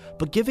community,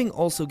 but giving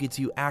also gets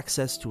you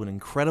access to an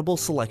incredible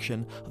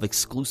selection of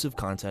exclusive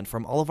content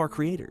from all of our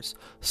creators,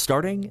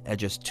 starting at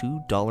just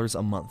 $2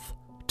 a month.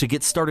 To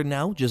get started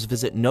now, just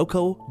visit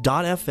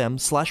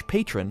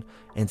noco.fm/patron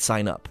and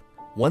sign up.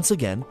 Once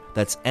again,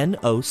 that's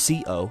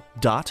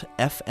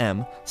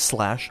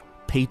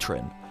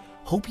noco.fm/patron.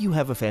 Hope you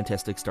have a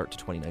fantastic start to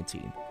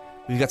 2019.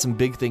 We've got some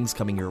big things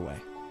coming your way.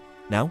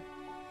 Now,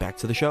 back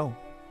to the show.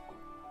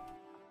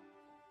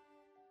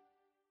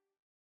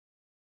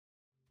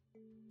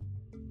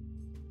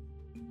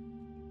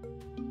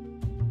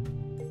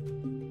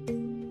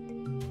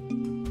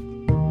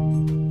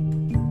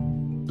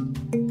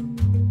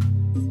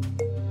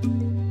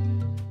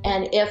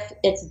 And if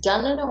it's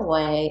done in a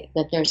way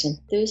that there's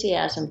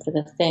enthusiasm for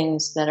the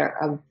things that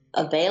are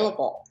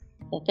available,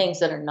 the things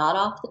that are not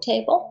off the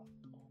table,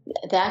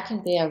 that can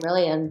be a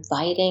really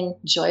inviting,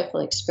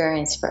 joyful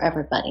experience for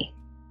everybody.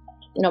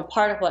 You know,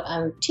 part of what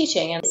I'm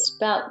teaching is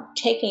about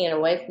taking it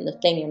away from the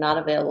thing you're not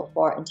available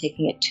for and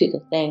taking it to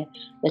the thing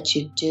that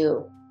you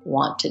do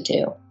want to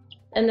do.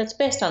 And it's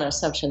based on an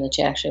assumption that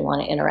you actually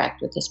want to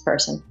interact with this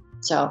person.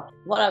 So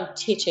what I'm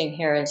teaching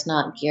here is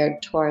not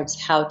geared towards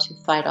how to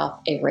fight off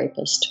a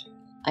rapist.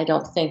 I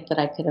don't think that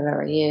I could have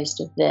ever used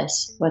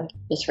this with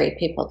the 3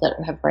 people that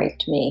have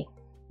raped me.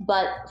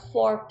 But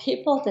for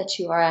people that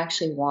you are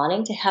actually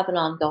wanting to have an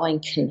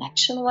ongoing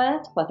connection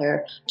with,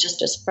 whether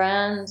just as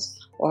friends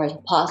or as a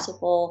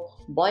possible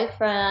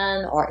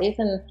boyfriend or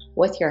even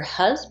with your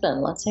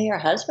husband, let's say your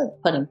husband's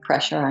putting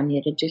pressure on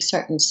you to do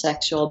certain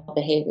sexual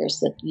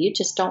behaviors that you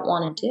just don't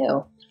want to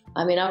do.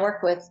 I mean, I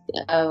work with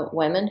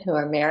women who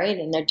are married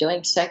and they're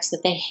doing sex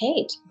that they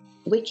hate.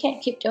 We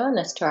can't keep doing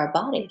this to our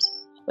bodies.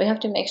 We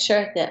have to make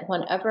sure that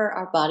whenever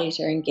our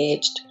bodies are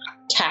engaged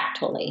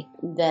tactily,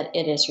 that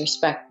it is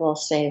respectful,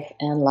 safe,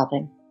 and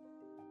loving,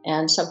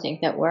 and something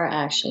that we're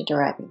actually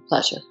deriving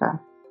pleasure from.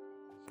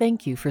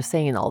 Thank you for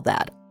saying all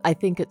that. I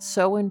think it's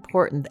so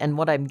important, and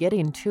what I'm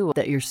getting to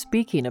that you're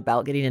speaking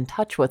about, getting in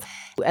touch with,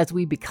 as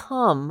we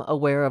become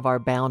aware of our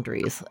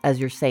boundaries, as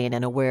you're saying,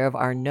 and aware of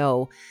our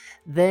no,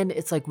 then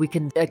it's like we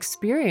can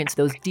experience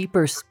those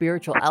deeper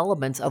spiritual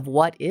elements of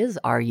what is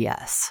our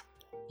yes.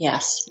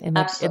 Yes,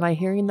 Am I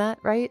hearing that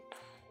right?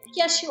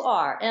 Yes, you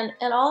are. And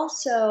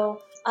also,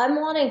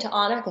 I'm wanting to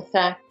honor the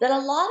fact that a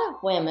lot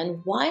of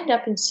women wind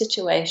up in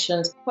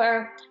situations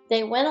where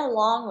they went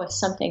along with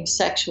something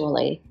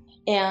sexually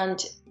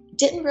and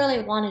didn't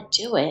really want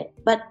to do it,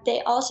 but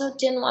they also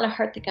didn't want to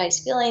hurt the guy's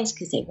feelings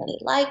because they really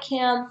like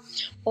him,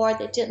 or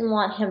they didn't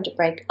want him to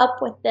break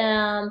up with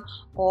them,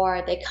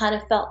 or they kind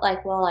of felt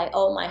like, well, I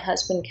owe my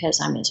husband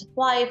because I'm his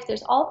wife.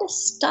 There's all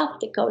this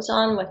stuff that goes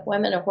on with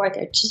women where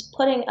they're just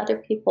putting other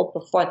people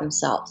before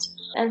themselves.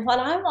 And what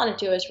I want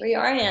to do is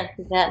reorient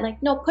that,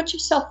 like, no, put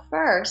yourself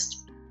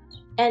first,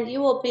 and you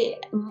will be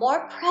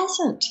more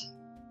present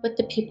with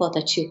the people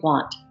that you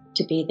want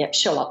to be there,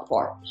 show up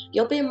for.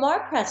 You'll be more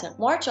present,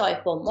 more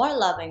joyful, more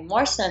loving,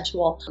 more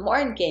sensual,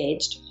 more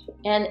engaged,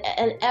 and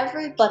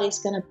everybody's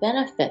going to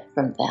benefit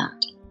from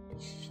that.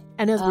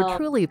 And as we're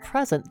truly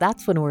present,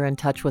 that's when we're in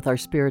touch with our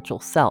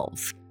spiritual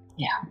selves.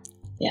 Yeah.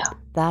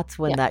 That's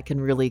when that can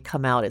really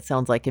come out, it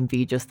sounds like, and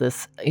be just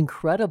this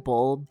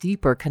incredible,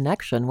 deeper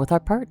connection with our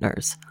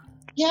partners.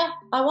 Yeah,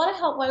 I want to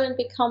help women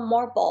become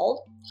more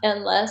bold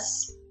and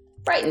less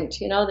frightened,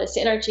 this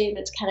energy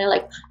that's kind of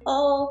like,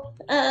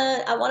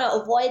 I want to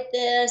avoid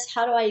this.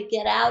 How do I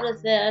get out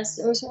of this?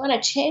 And we want to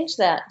change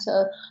that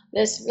to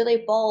this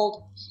really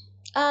bold,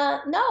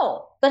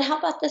 no, but how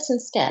about this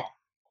instead?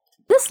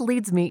 This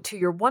leads me to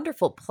your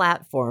wonderful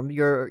platform,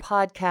 your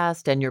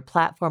podcast and your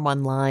platform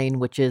online,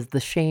 which is the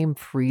Shame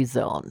Free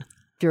Zone.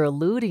 You're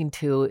alluding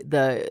to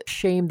the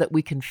shame that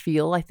we can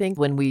feel, I think,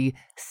 when we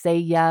say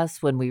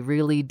yes, when we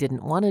really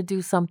didn't want to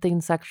do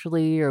something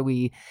sexually, or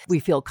we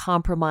feel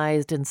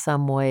compromised in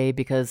some way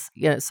because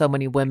so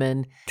many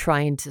women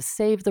trying to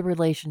save the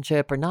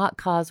relationship or not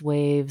cause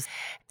waves.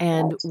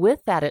 And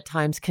with that, at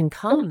times can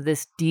come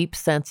this deep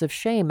sense of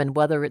shame, and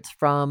whether it's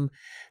from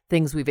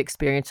things we've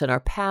experienced in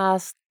our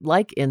past,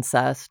 like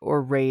incest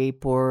or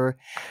rape, or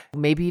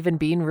maybe even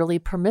being really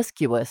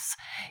promiscuous.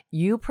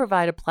 You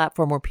provide a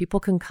platform where people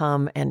can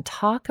come and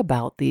talk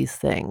about these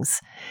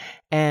things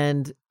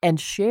and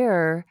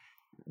share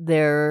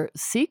their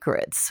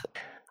secrets.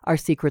 Our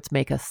secrets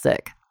make us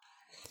sick.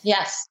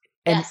 Yes.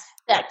 And yes.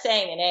 That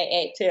saying in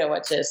AA too,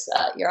 which is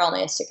you're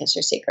only as sick as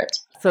your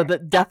secrets. so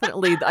that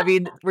definitely, I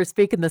mean, we're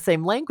speaking the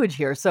same language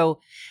here. So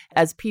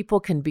as people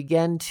can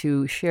begin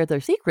to share their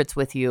secrets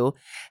with you,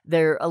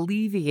 they're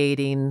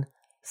alleviating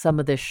some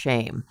of this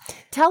shame.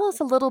 Tell us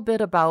a little bit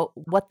about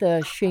what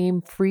the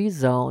shame-free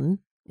zone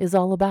is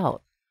all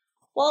about.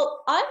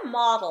 Well, I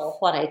model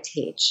what I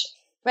teach.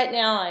 Right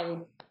now,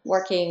 I'm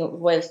working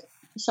with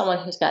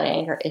someone who's got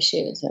anger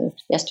issues. And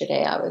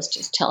yesterday, I was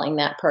just telling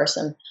that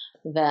person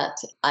that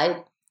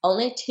I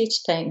only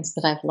teach things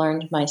that I've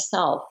learned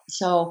myself.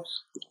 So,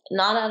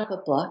 not out of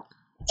a book,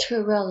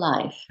 through real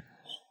life.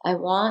 I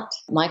want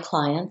my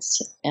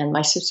clients and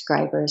my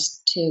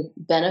subscribers to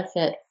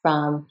benefit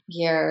from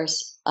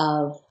years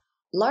of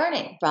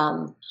learning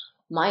from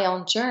my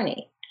own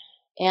journey.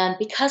 And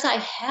because I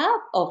have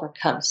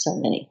overcome so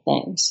many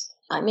things,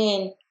 I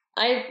mean,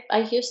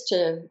 I used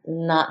to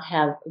not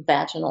have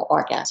vaginal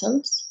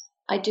orgasms.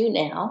 I do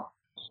now.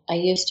 I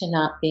used to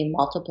not be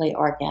multiply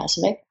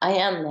orgasmic. I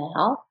am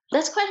now.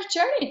 That's quite a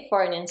journey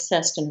for an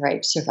incest and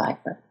rape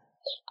survivor.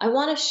 I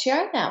want to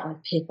share that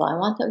with people. I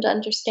want them to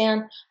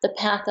understand the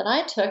path that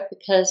I took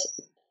because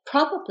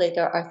probably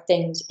there are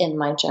things in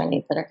my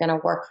journey that are going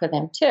to work for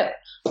them too.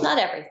 Not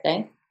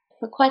everything,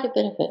 but quite a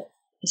bit of it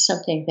is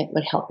something that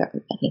would help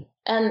everybody.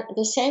 And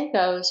the same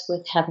goes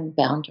with having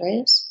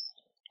boundaries,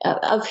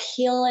 of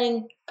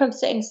healing from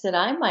things that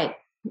I might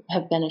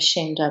have been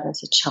ashamed of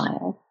as a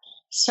child.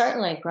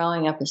 Certainly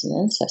growing up as an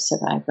incest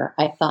survivor,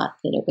 I thought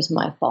that it was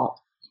my fault.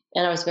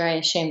 And I was very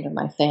ashamed of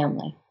my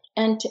family.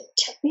 And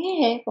to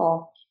be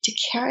able to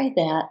carry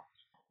that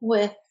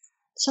with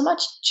so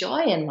much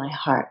joy in my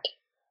heart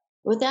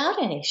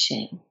without any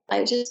shame.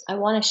 I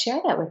want to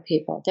share that with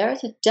people. There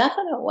is a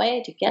definite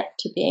way to get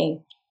to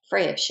being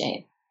free of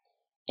shame.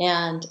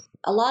 And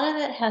a lot of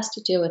it has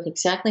to do with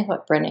exactly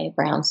what Brené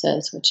Brown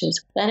says, which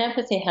is that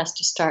empathy has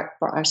to start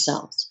for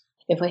ourselves.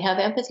 If we have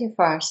empathy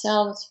for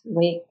ourselves,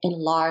 we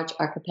enlarge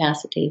our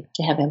capacity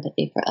to have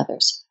empathy for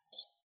others.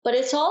 But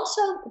it's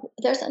also,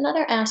 there's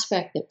another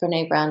aspect that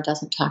Brené Brown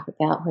doesn't talk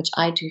about, which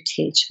I do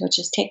teach, which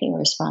is taking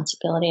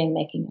responsibility and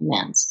making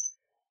amends.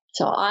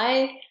 So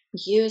I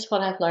use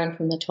what I've learned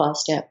from the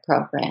 12-step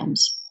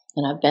programs,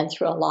 and I've been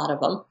through a lot of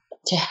them,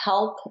 to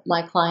help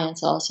my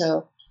clients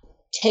also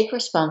take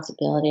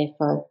responsibility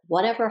for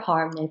whatever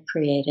harm they've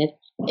created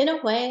in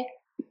a way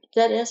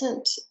that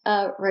isn't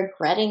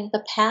regretting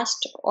the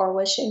past or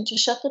wishing to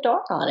shut the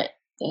door on it.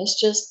 It's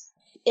just,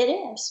 it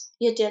is.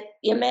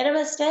 You made a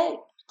mistake.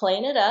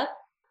 Clean it up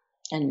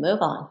and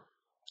move on.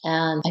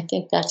 And I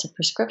think that's a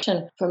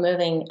prescription for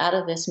moving out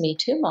of this Me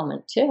Too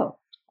moment too.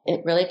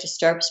 It really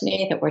disturbs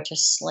me that we're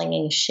just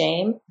slinging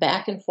shame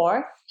back and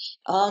forth.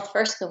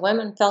 First the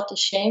women felt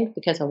ashamed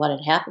because of what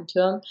had happened to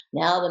them.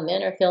 Now the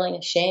men are feeling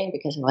ashamed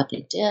because of what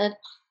they did.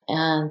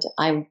 And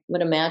I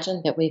would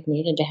imagine that we've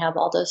needed to have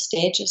all those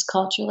stages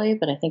culturally,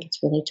 but I think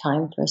it's really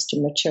time for us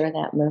to mature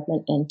that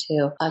movement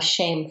into a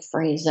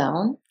shame-free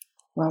zone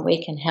where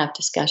we can have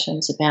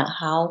discussions about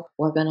how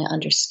we're going to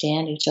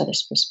understand each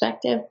other's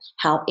perspective,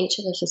 how each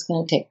of us is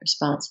going to take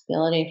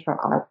responsibility for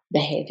our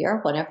behavior,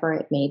 whatever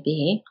it may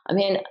be. I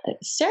mean,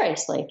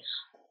 seriously,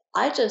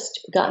 I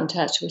just got in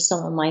touch with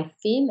some of my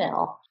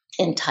female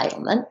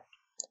entitlement,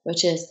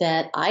 which is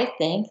that I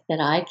think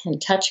that I can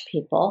touch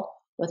people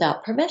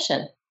without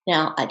permission.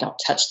 Now, I don't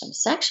touch them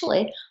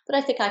sexually, but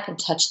I think I can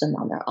touch them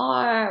on their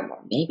arm or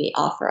maybe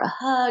offer a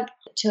hug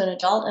to an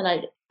adult.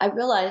 And I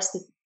realized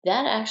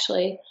that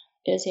actually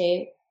is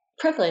a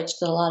privilege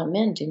that a lot of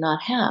men do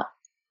not have.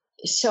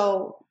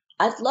 So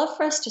I'd love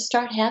for us to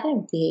start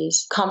having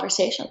these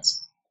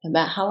conversations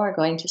about how we're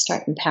going to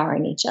start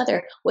empowering each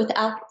other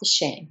without the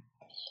shame.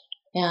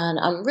 And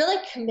I'm really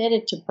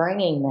committed to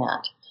bringing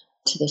that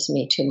to this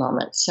Me Too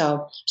moment.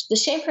 So the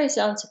shame-free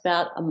zone is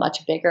about a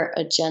much bigger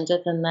agenda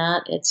than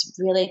that. It's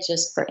really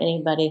just for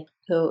anybody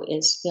who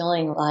is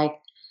feeling like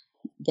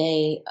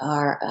they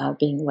are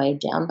being weighed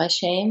down by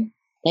shame.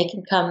 They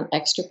can come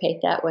extirpate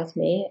that with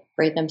me,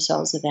 free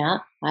themselves of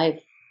that. I've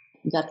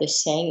got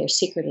this saying, your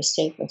secret is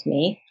safe with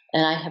me.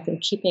 And I have been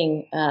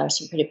keeping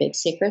some pretty big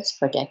secrets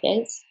for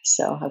decades.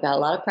 So I've got a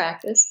lot of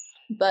practice.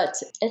 But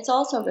it's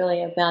also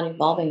really about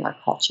evolving our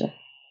culture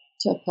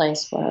to a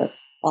place where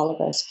all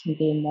of us can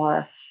be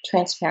more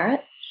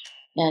transparent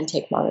and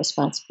take more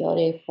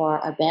responsibility for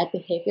our bad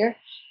behavior.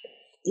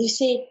 You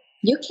see,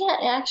 you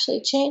can't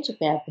actually change a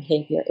bad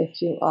behavior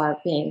if you are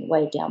being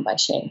weighed down by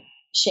shame.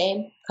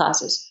 Shame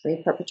causes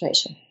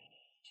re-perpetration.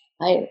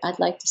 I'd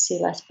like to see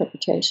less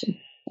perpetration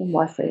and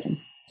more freedom.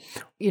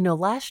 You know,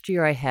 last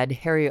year I had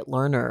Harriet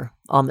Lerner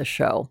on the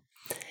show,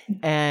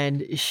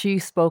 and she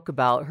spoke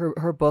about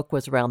her book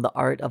was around the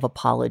art of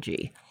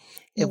apology.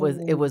 It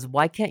was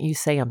Why Can't You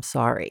Say I'm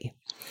Sorry?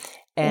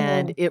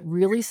 And it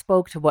really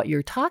spoke to what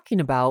you're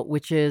talking about,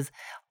 which is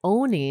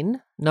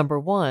owning, number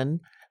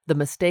one, the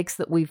mistakes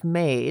that we've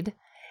made,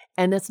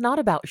 And it's not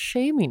about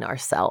shaming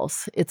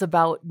ourselves. It's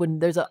about when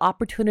there's an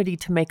opportunity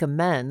to make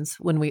amends,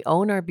 when we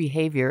own our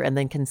behavior and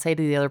then can say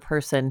to the other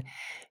person,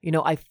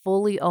 I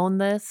fully own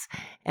this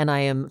and I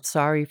am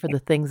sorry for the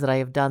things that I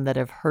have done that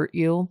have hurt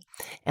you.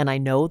 And I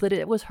know that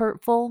it was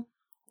hurtful.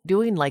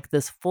 Doing like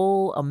this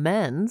full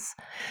amends.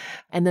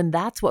 And then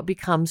that's what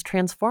becomes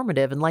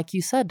transformative. And like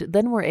you said,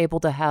 then we're able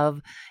to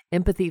have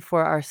empathy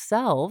for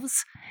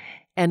ourselves.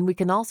 And we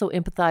can also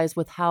empathize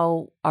with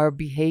how our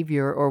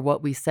behavior or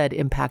what we said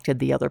impacted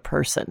the other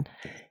person.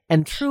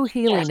 And true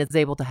healing is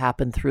able to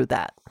happen through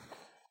that.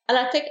 And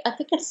I think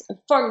it's,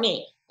 for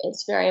me,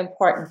 it's very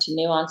important to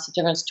nuance the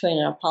difference between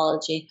an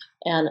apology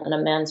and an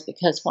amends,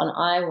 because when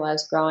I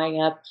was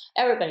growing up,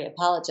 everybody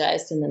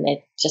apologized and then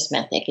they just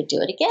meant they could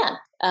do it again.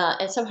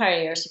 And somehow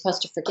you're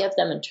supposed to forgive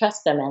them and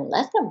trust them and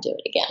let them do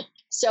it again.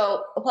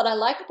 So what I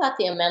like about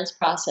the amends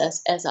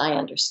process, as I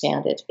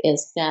understand it,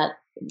 is that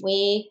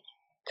we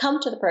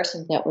come to the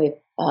person that we've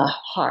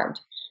harmed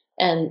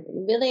and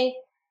really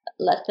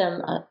let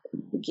them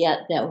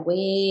get that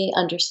we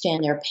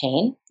understand their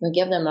pain. We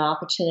give them an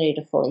opportunity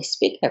to fully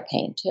speak their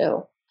pain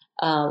too,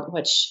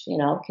 which,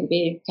 can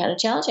be kind of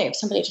challenging. If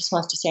somebody just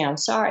wants to say, I'm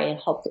sorry, and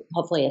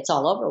hopefully it's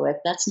all over with,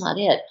 that's not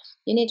it.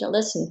 You need to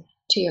listen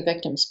to your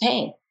victim's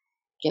pain.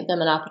 Give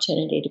them an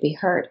opportunity to be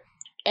heard.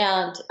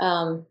 And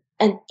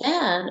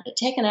then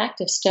take an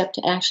active step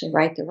to actually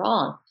right the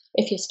wrong.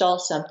 If you stole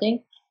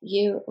something,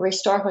 you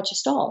restore what you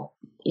stole.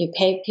 You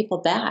pay people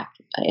back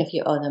if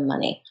you owe them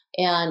money.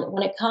 And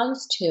when it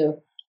comes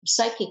to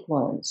psychic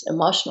wounds,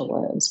 emotional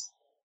wounds,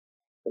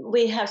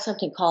 we have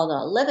something called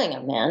a living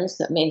amends.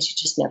 That means you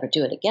just never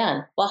do it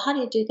again. Well, how do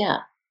you do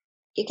that?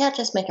 You can't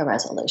just make a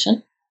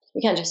resolution.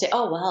 You can't just say,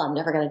 oh, well, I'm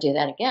never going to do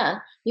that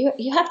again.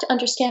 You have to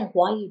understand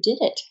why you did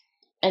it.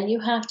 And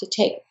you have to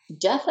take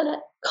definite,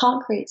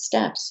 concrete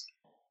steps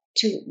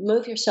to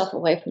move yourself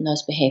away from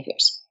those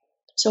behaviors.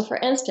 So, for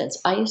instance,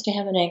 I used to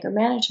have an anger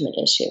management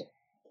issue,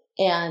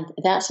 and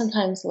that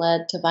sometimes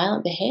led to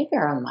violent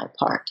behavior on my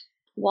part.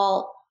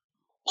 Well,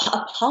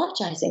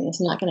 apologizing is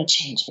not going to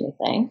change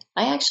anything.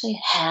 I actually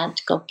had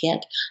to go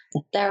get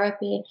the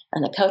therapy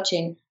and the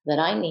coaching that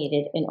I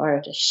needed in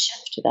order to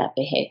shift that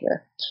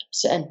behavior.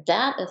 So, and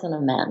that is an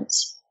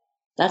amends.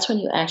 That's when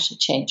you actually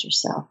change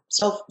yourself.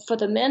 So for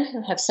the men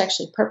who have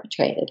sexually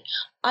perpetrated,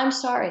 I'm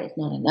sorry is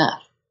not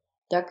enough.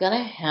 They're going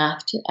to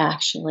have to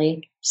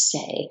actually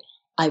say,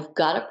 I've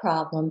got a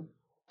problem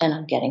and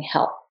I'm getting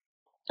help.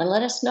 And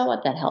let us know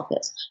what that help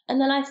is.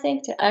 And then I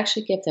think to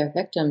actually give their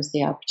victims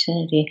the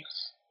opportunity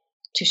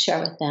to share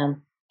with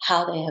them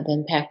how they have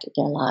impacted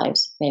their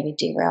lives, maybe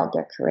derailed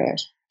their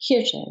careers.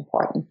 Hugely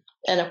important.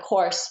 And of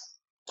course,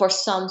 for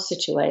some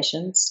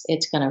situations,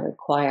 it's going to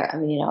require,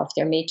 if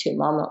their Me Too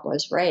moment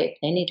was rape,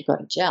 they need to go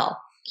to jail.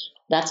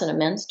 That's an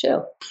amends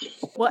too.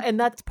 Well, and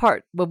that's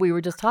part what we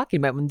were just talking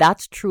about. When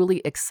that's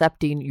truly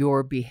accepting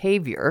your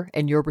behavior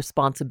and your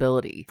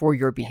responsibility for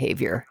your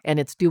behavior, and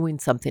it's doing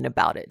something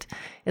about it.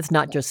 It's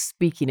not just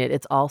speaking it,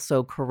 it's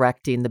also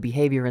correcting the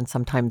behavior, and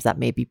sometimes that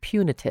may be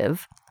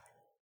punitive,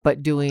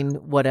 but doing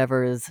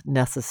whatever is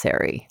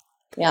necessary.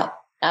 Yeah.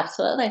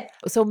 Absolutely.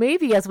 So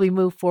maybe as we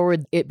move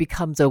forward, it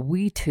becomes a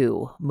We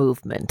Too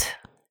movement.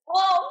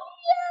 Oh,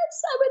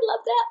 yes, I would love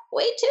that.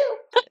 We Too.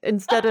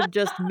 Instead of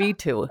just Me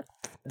Too,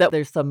 that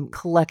there's some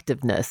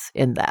collectiveness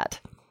in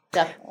that.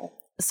 Definitely.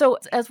 So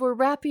as we're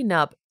wrapping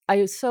up,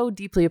 I so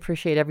deeply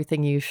appreciate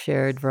everything you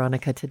shared,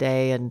 Veronica,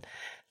 today. And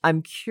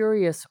I'm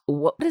curious,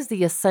 what is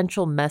the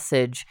essential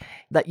message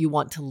that you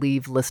want to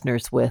leave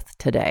listeners with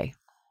today?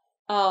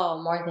 Oh,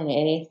 more than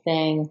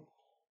anything,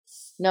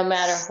 no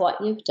matter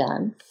what you've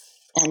done,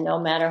 and no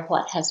matter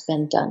what has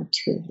been done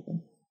to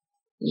you,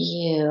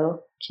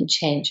 you can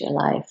change your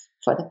life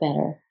for the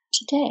better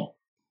today.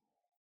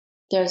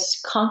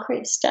 There's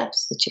concrete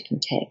steps that you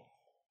can take.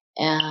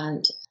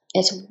 And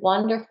it's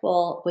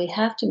wonderful. We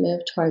have to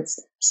move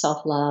towards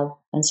self-love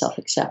and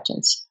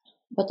self-acceptance.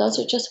 But those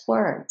are just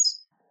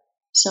words.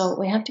 So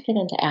we have to get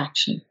into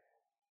action.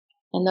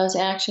 And those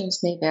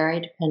actions may vary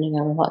depending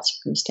on what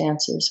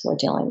circumstances we're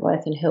dealing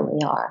with and who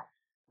we are.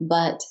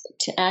 But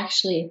to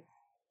actually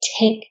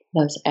take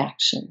those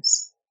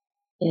actions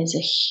is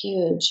a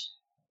huge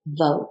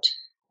vote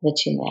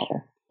that you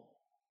matter.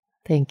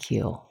 Thank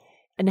you.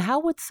 And how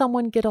would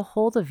someone get a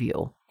hold of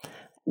you?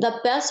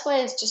 The best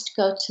way is just to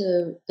go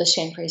to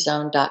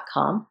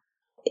theshamefreezone.com.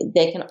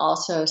 They can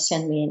also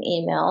send me an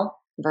email,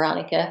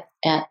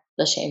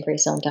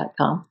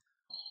 Veronica@theshamefreezone.com.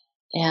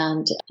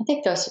 And I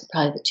think those are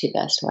probably the two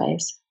best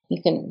ways.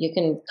 You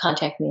can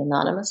contact me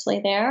anonymously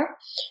there.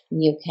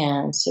 You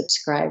can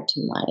subscribe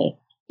to my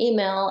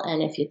email,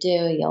 and if you do,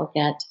 you'll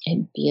get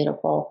a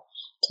beautiful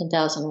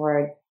 10,000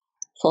 word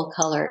full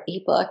color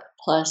ebook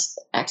plus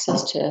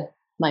access to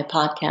my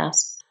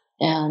podcast.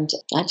 And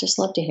I'd just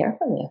love to hear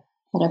from you,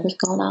 whatever's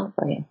going on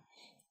for you.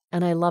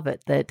 And I love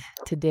it that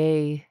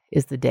today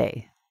is the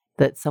day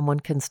that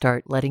someone can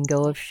start letting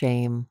go of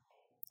shame,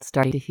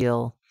 starting to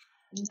heal,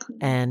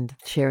 and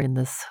sharing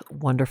this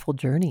wonderful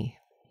journey.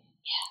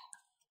 Yeah.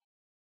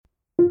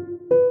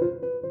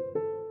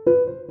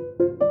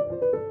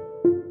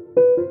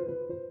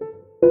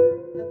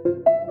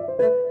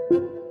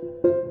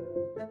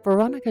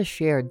 Veronica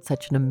shared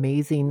such an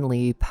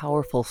amazingly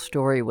powerful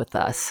story with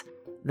us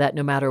that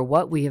no matter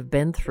what we have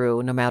been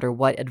through, no matter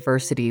what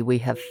adversity we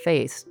have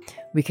faced,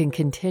 we can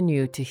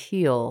continue to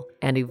heal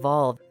and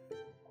evolve.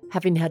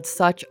 Having had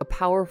such a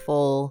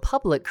powerful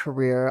public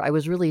career, I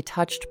was really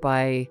touched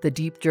by the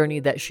deep journey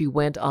that she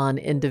went on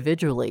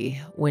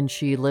individually when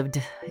she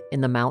lived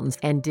in the mountains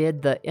and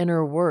did the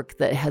inner work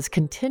that has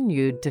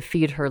continued to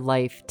feed her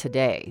life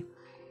today.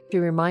 She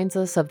reminds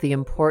us of the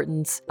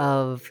importance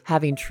of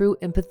having true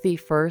empathy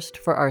first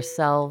for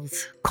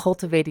ourselves,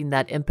 cultivating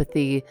that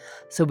empathy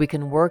so we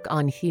can work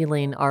on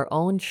healing our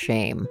own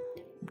shame,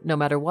 no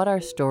matter what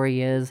our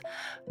story is,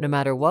 no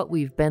matter what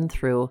we've been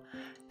through,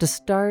 to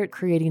start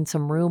creating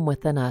some room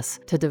within us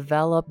to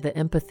develop the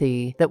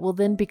empathy that will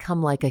then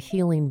become like a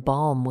healing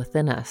balm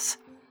within us.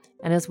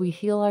 And as we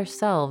heal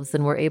ourselves,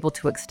 then we're able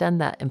to extend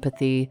that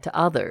empathy to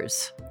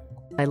others.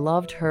 I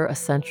loved her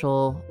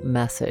essential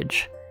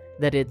message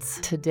that it's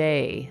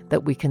today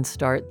that we can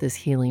start this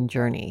healing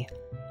journey.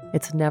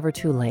 It's never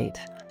too late.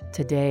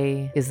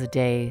 Today is the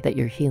day that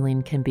your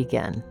healing can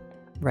begin,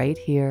 right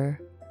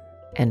here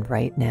and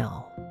right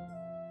now.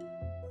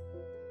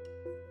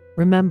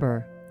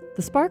 Remember,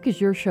 The Spark is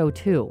your show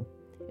too.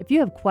 If you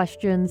have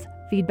questions,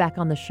 feedback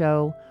on the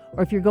show,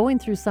 or if you're going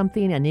through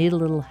something and need a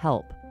little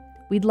help,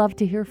 we'd love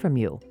to hear from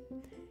you.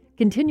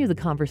 Continue the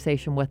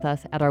conversation with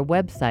us at our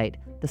website,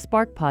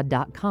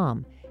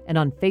 thesparkpod.com, and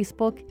on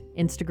Facebook,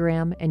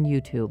 Instagram, and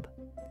YouTube.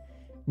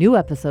 New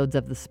episodes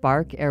of The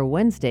Spark air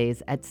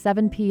Wednesdays at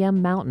 7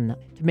 p.m. Mountain.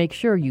 To make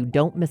sure you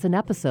don't miss an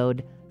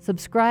episode,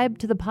 subscribe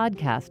to the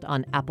podcast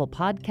on Apple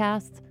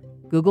Podcasts,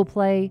 Google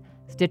Play,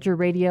 Stitcher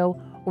Radio,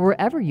 or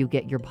wherever you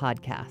get your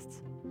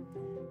podcasts.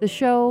 The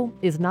show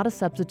is not a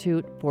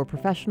substitute for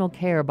professional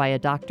care by a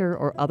doctor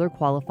or other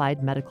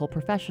qualified medical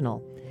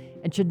professional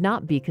and should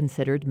not be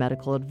considered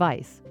medical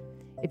advice.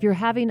 If you're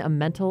having a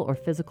mental or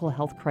physical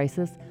health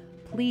crisis,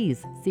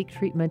 please seek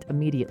treatment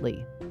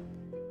immediately.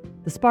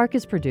 The Spark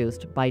is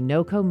produced by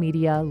NoCo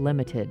Media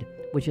Limited,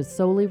 which is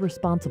solely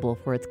responsible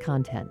for its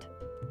content.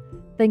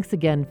 Thanks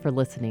again for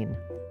listening.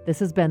 This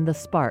has been The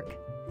Spark,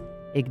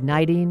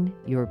 igniting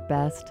your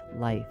best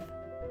life.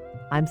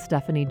 I'm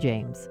Stephanie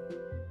James.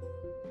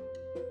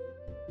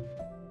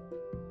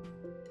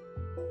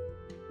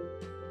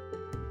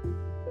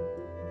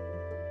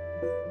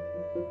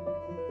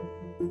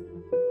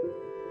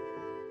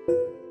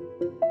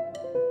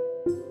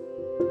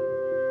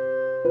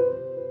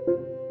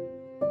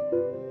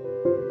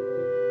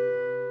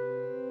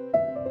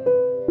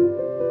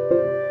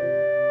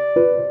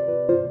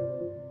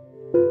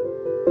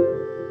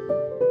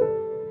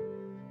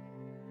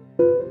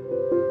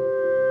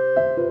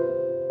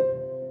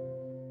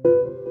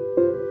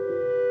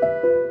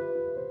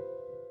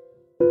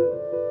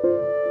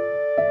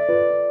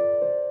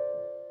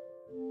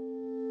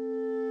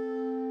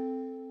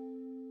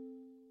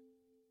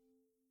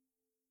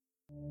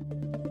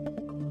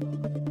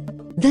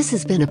 This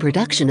has been a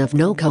production of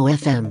NoCo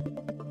FM.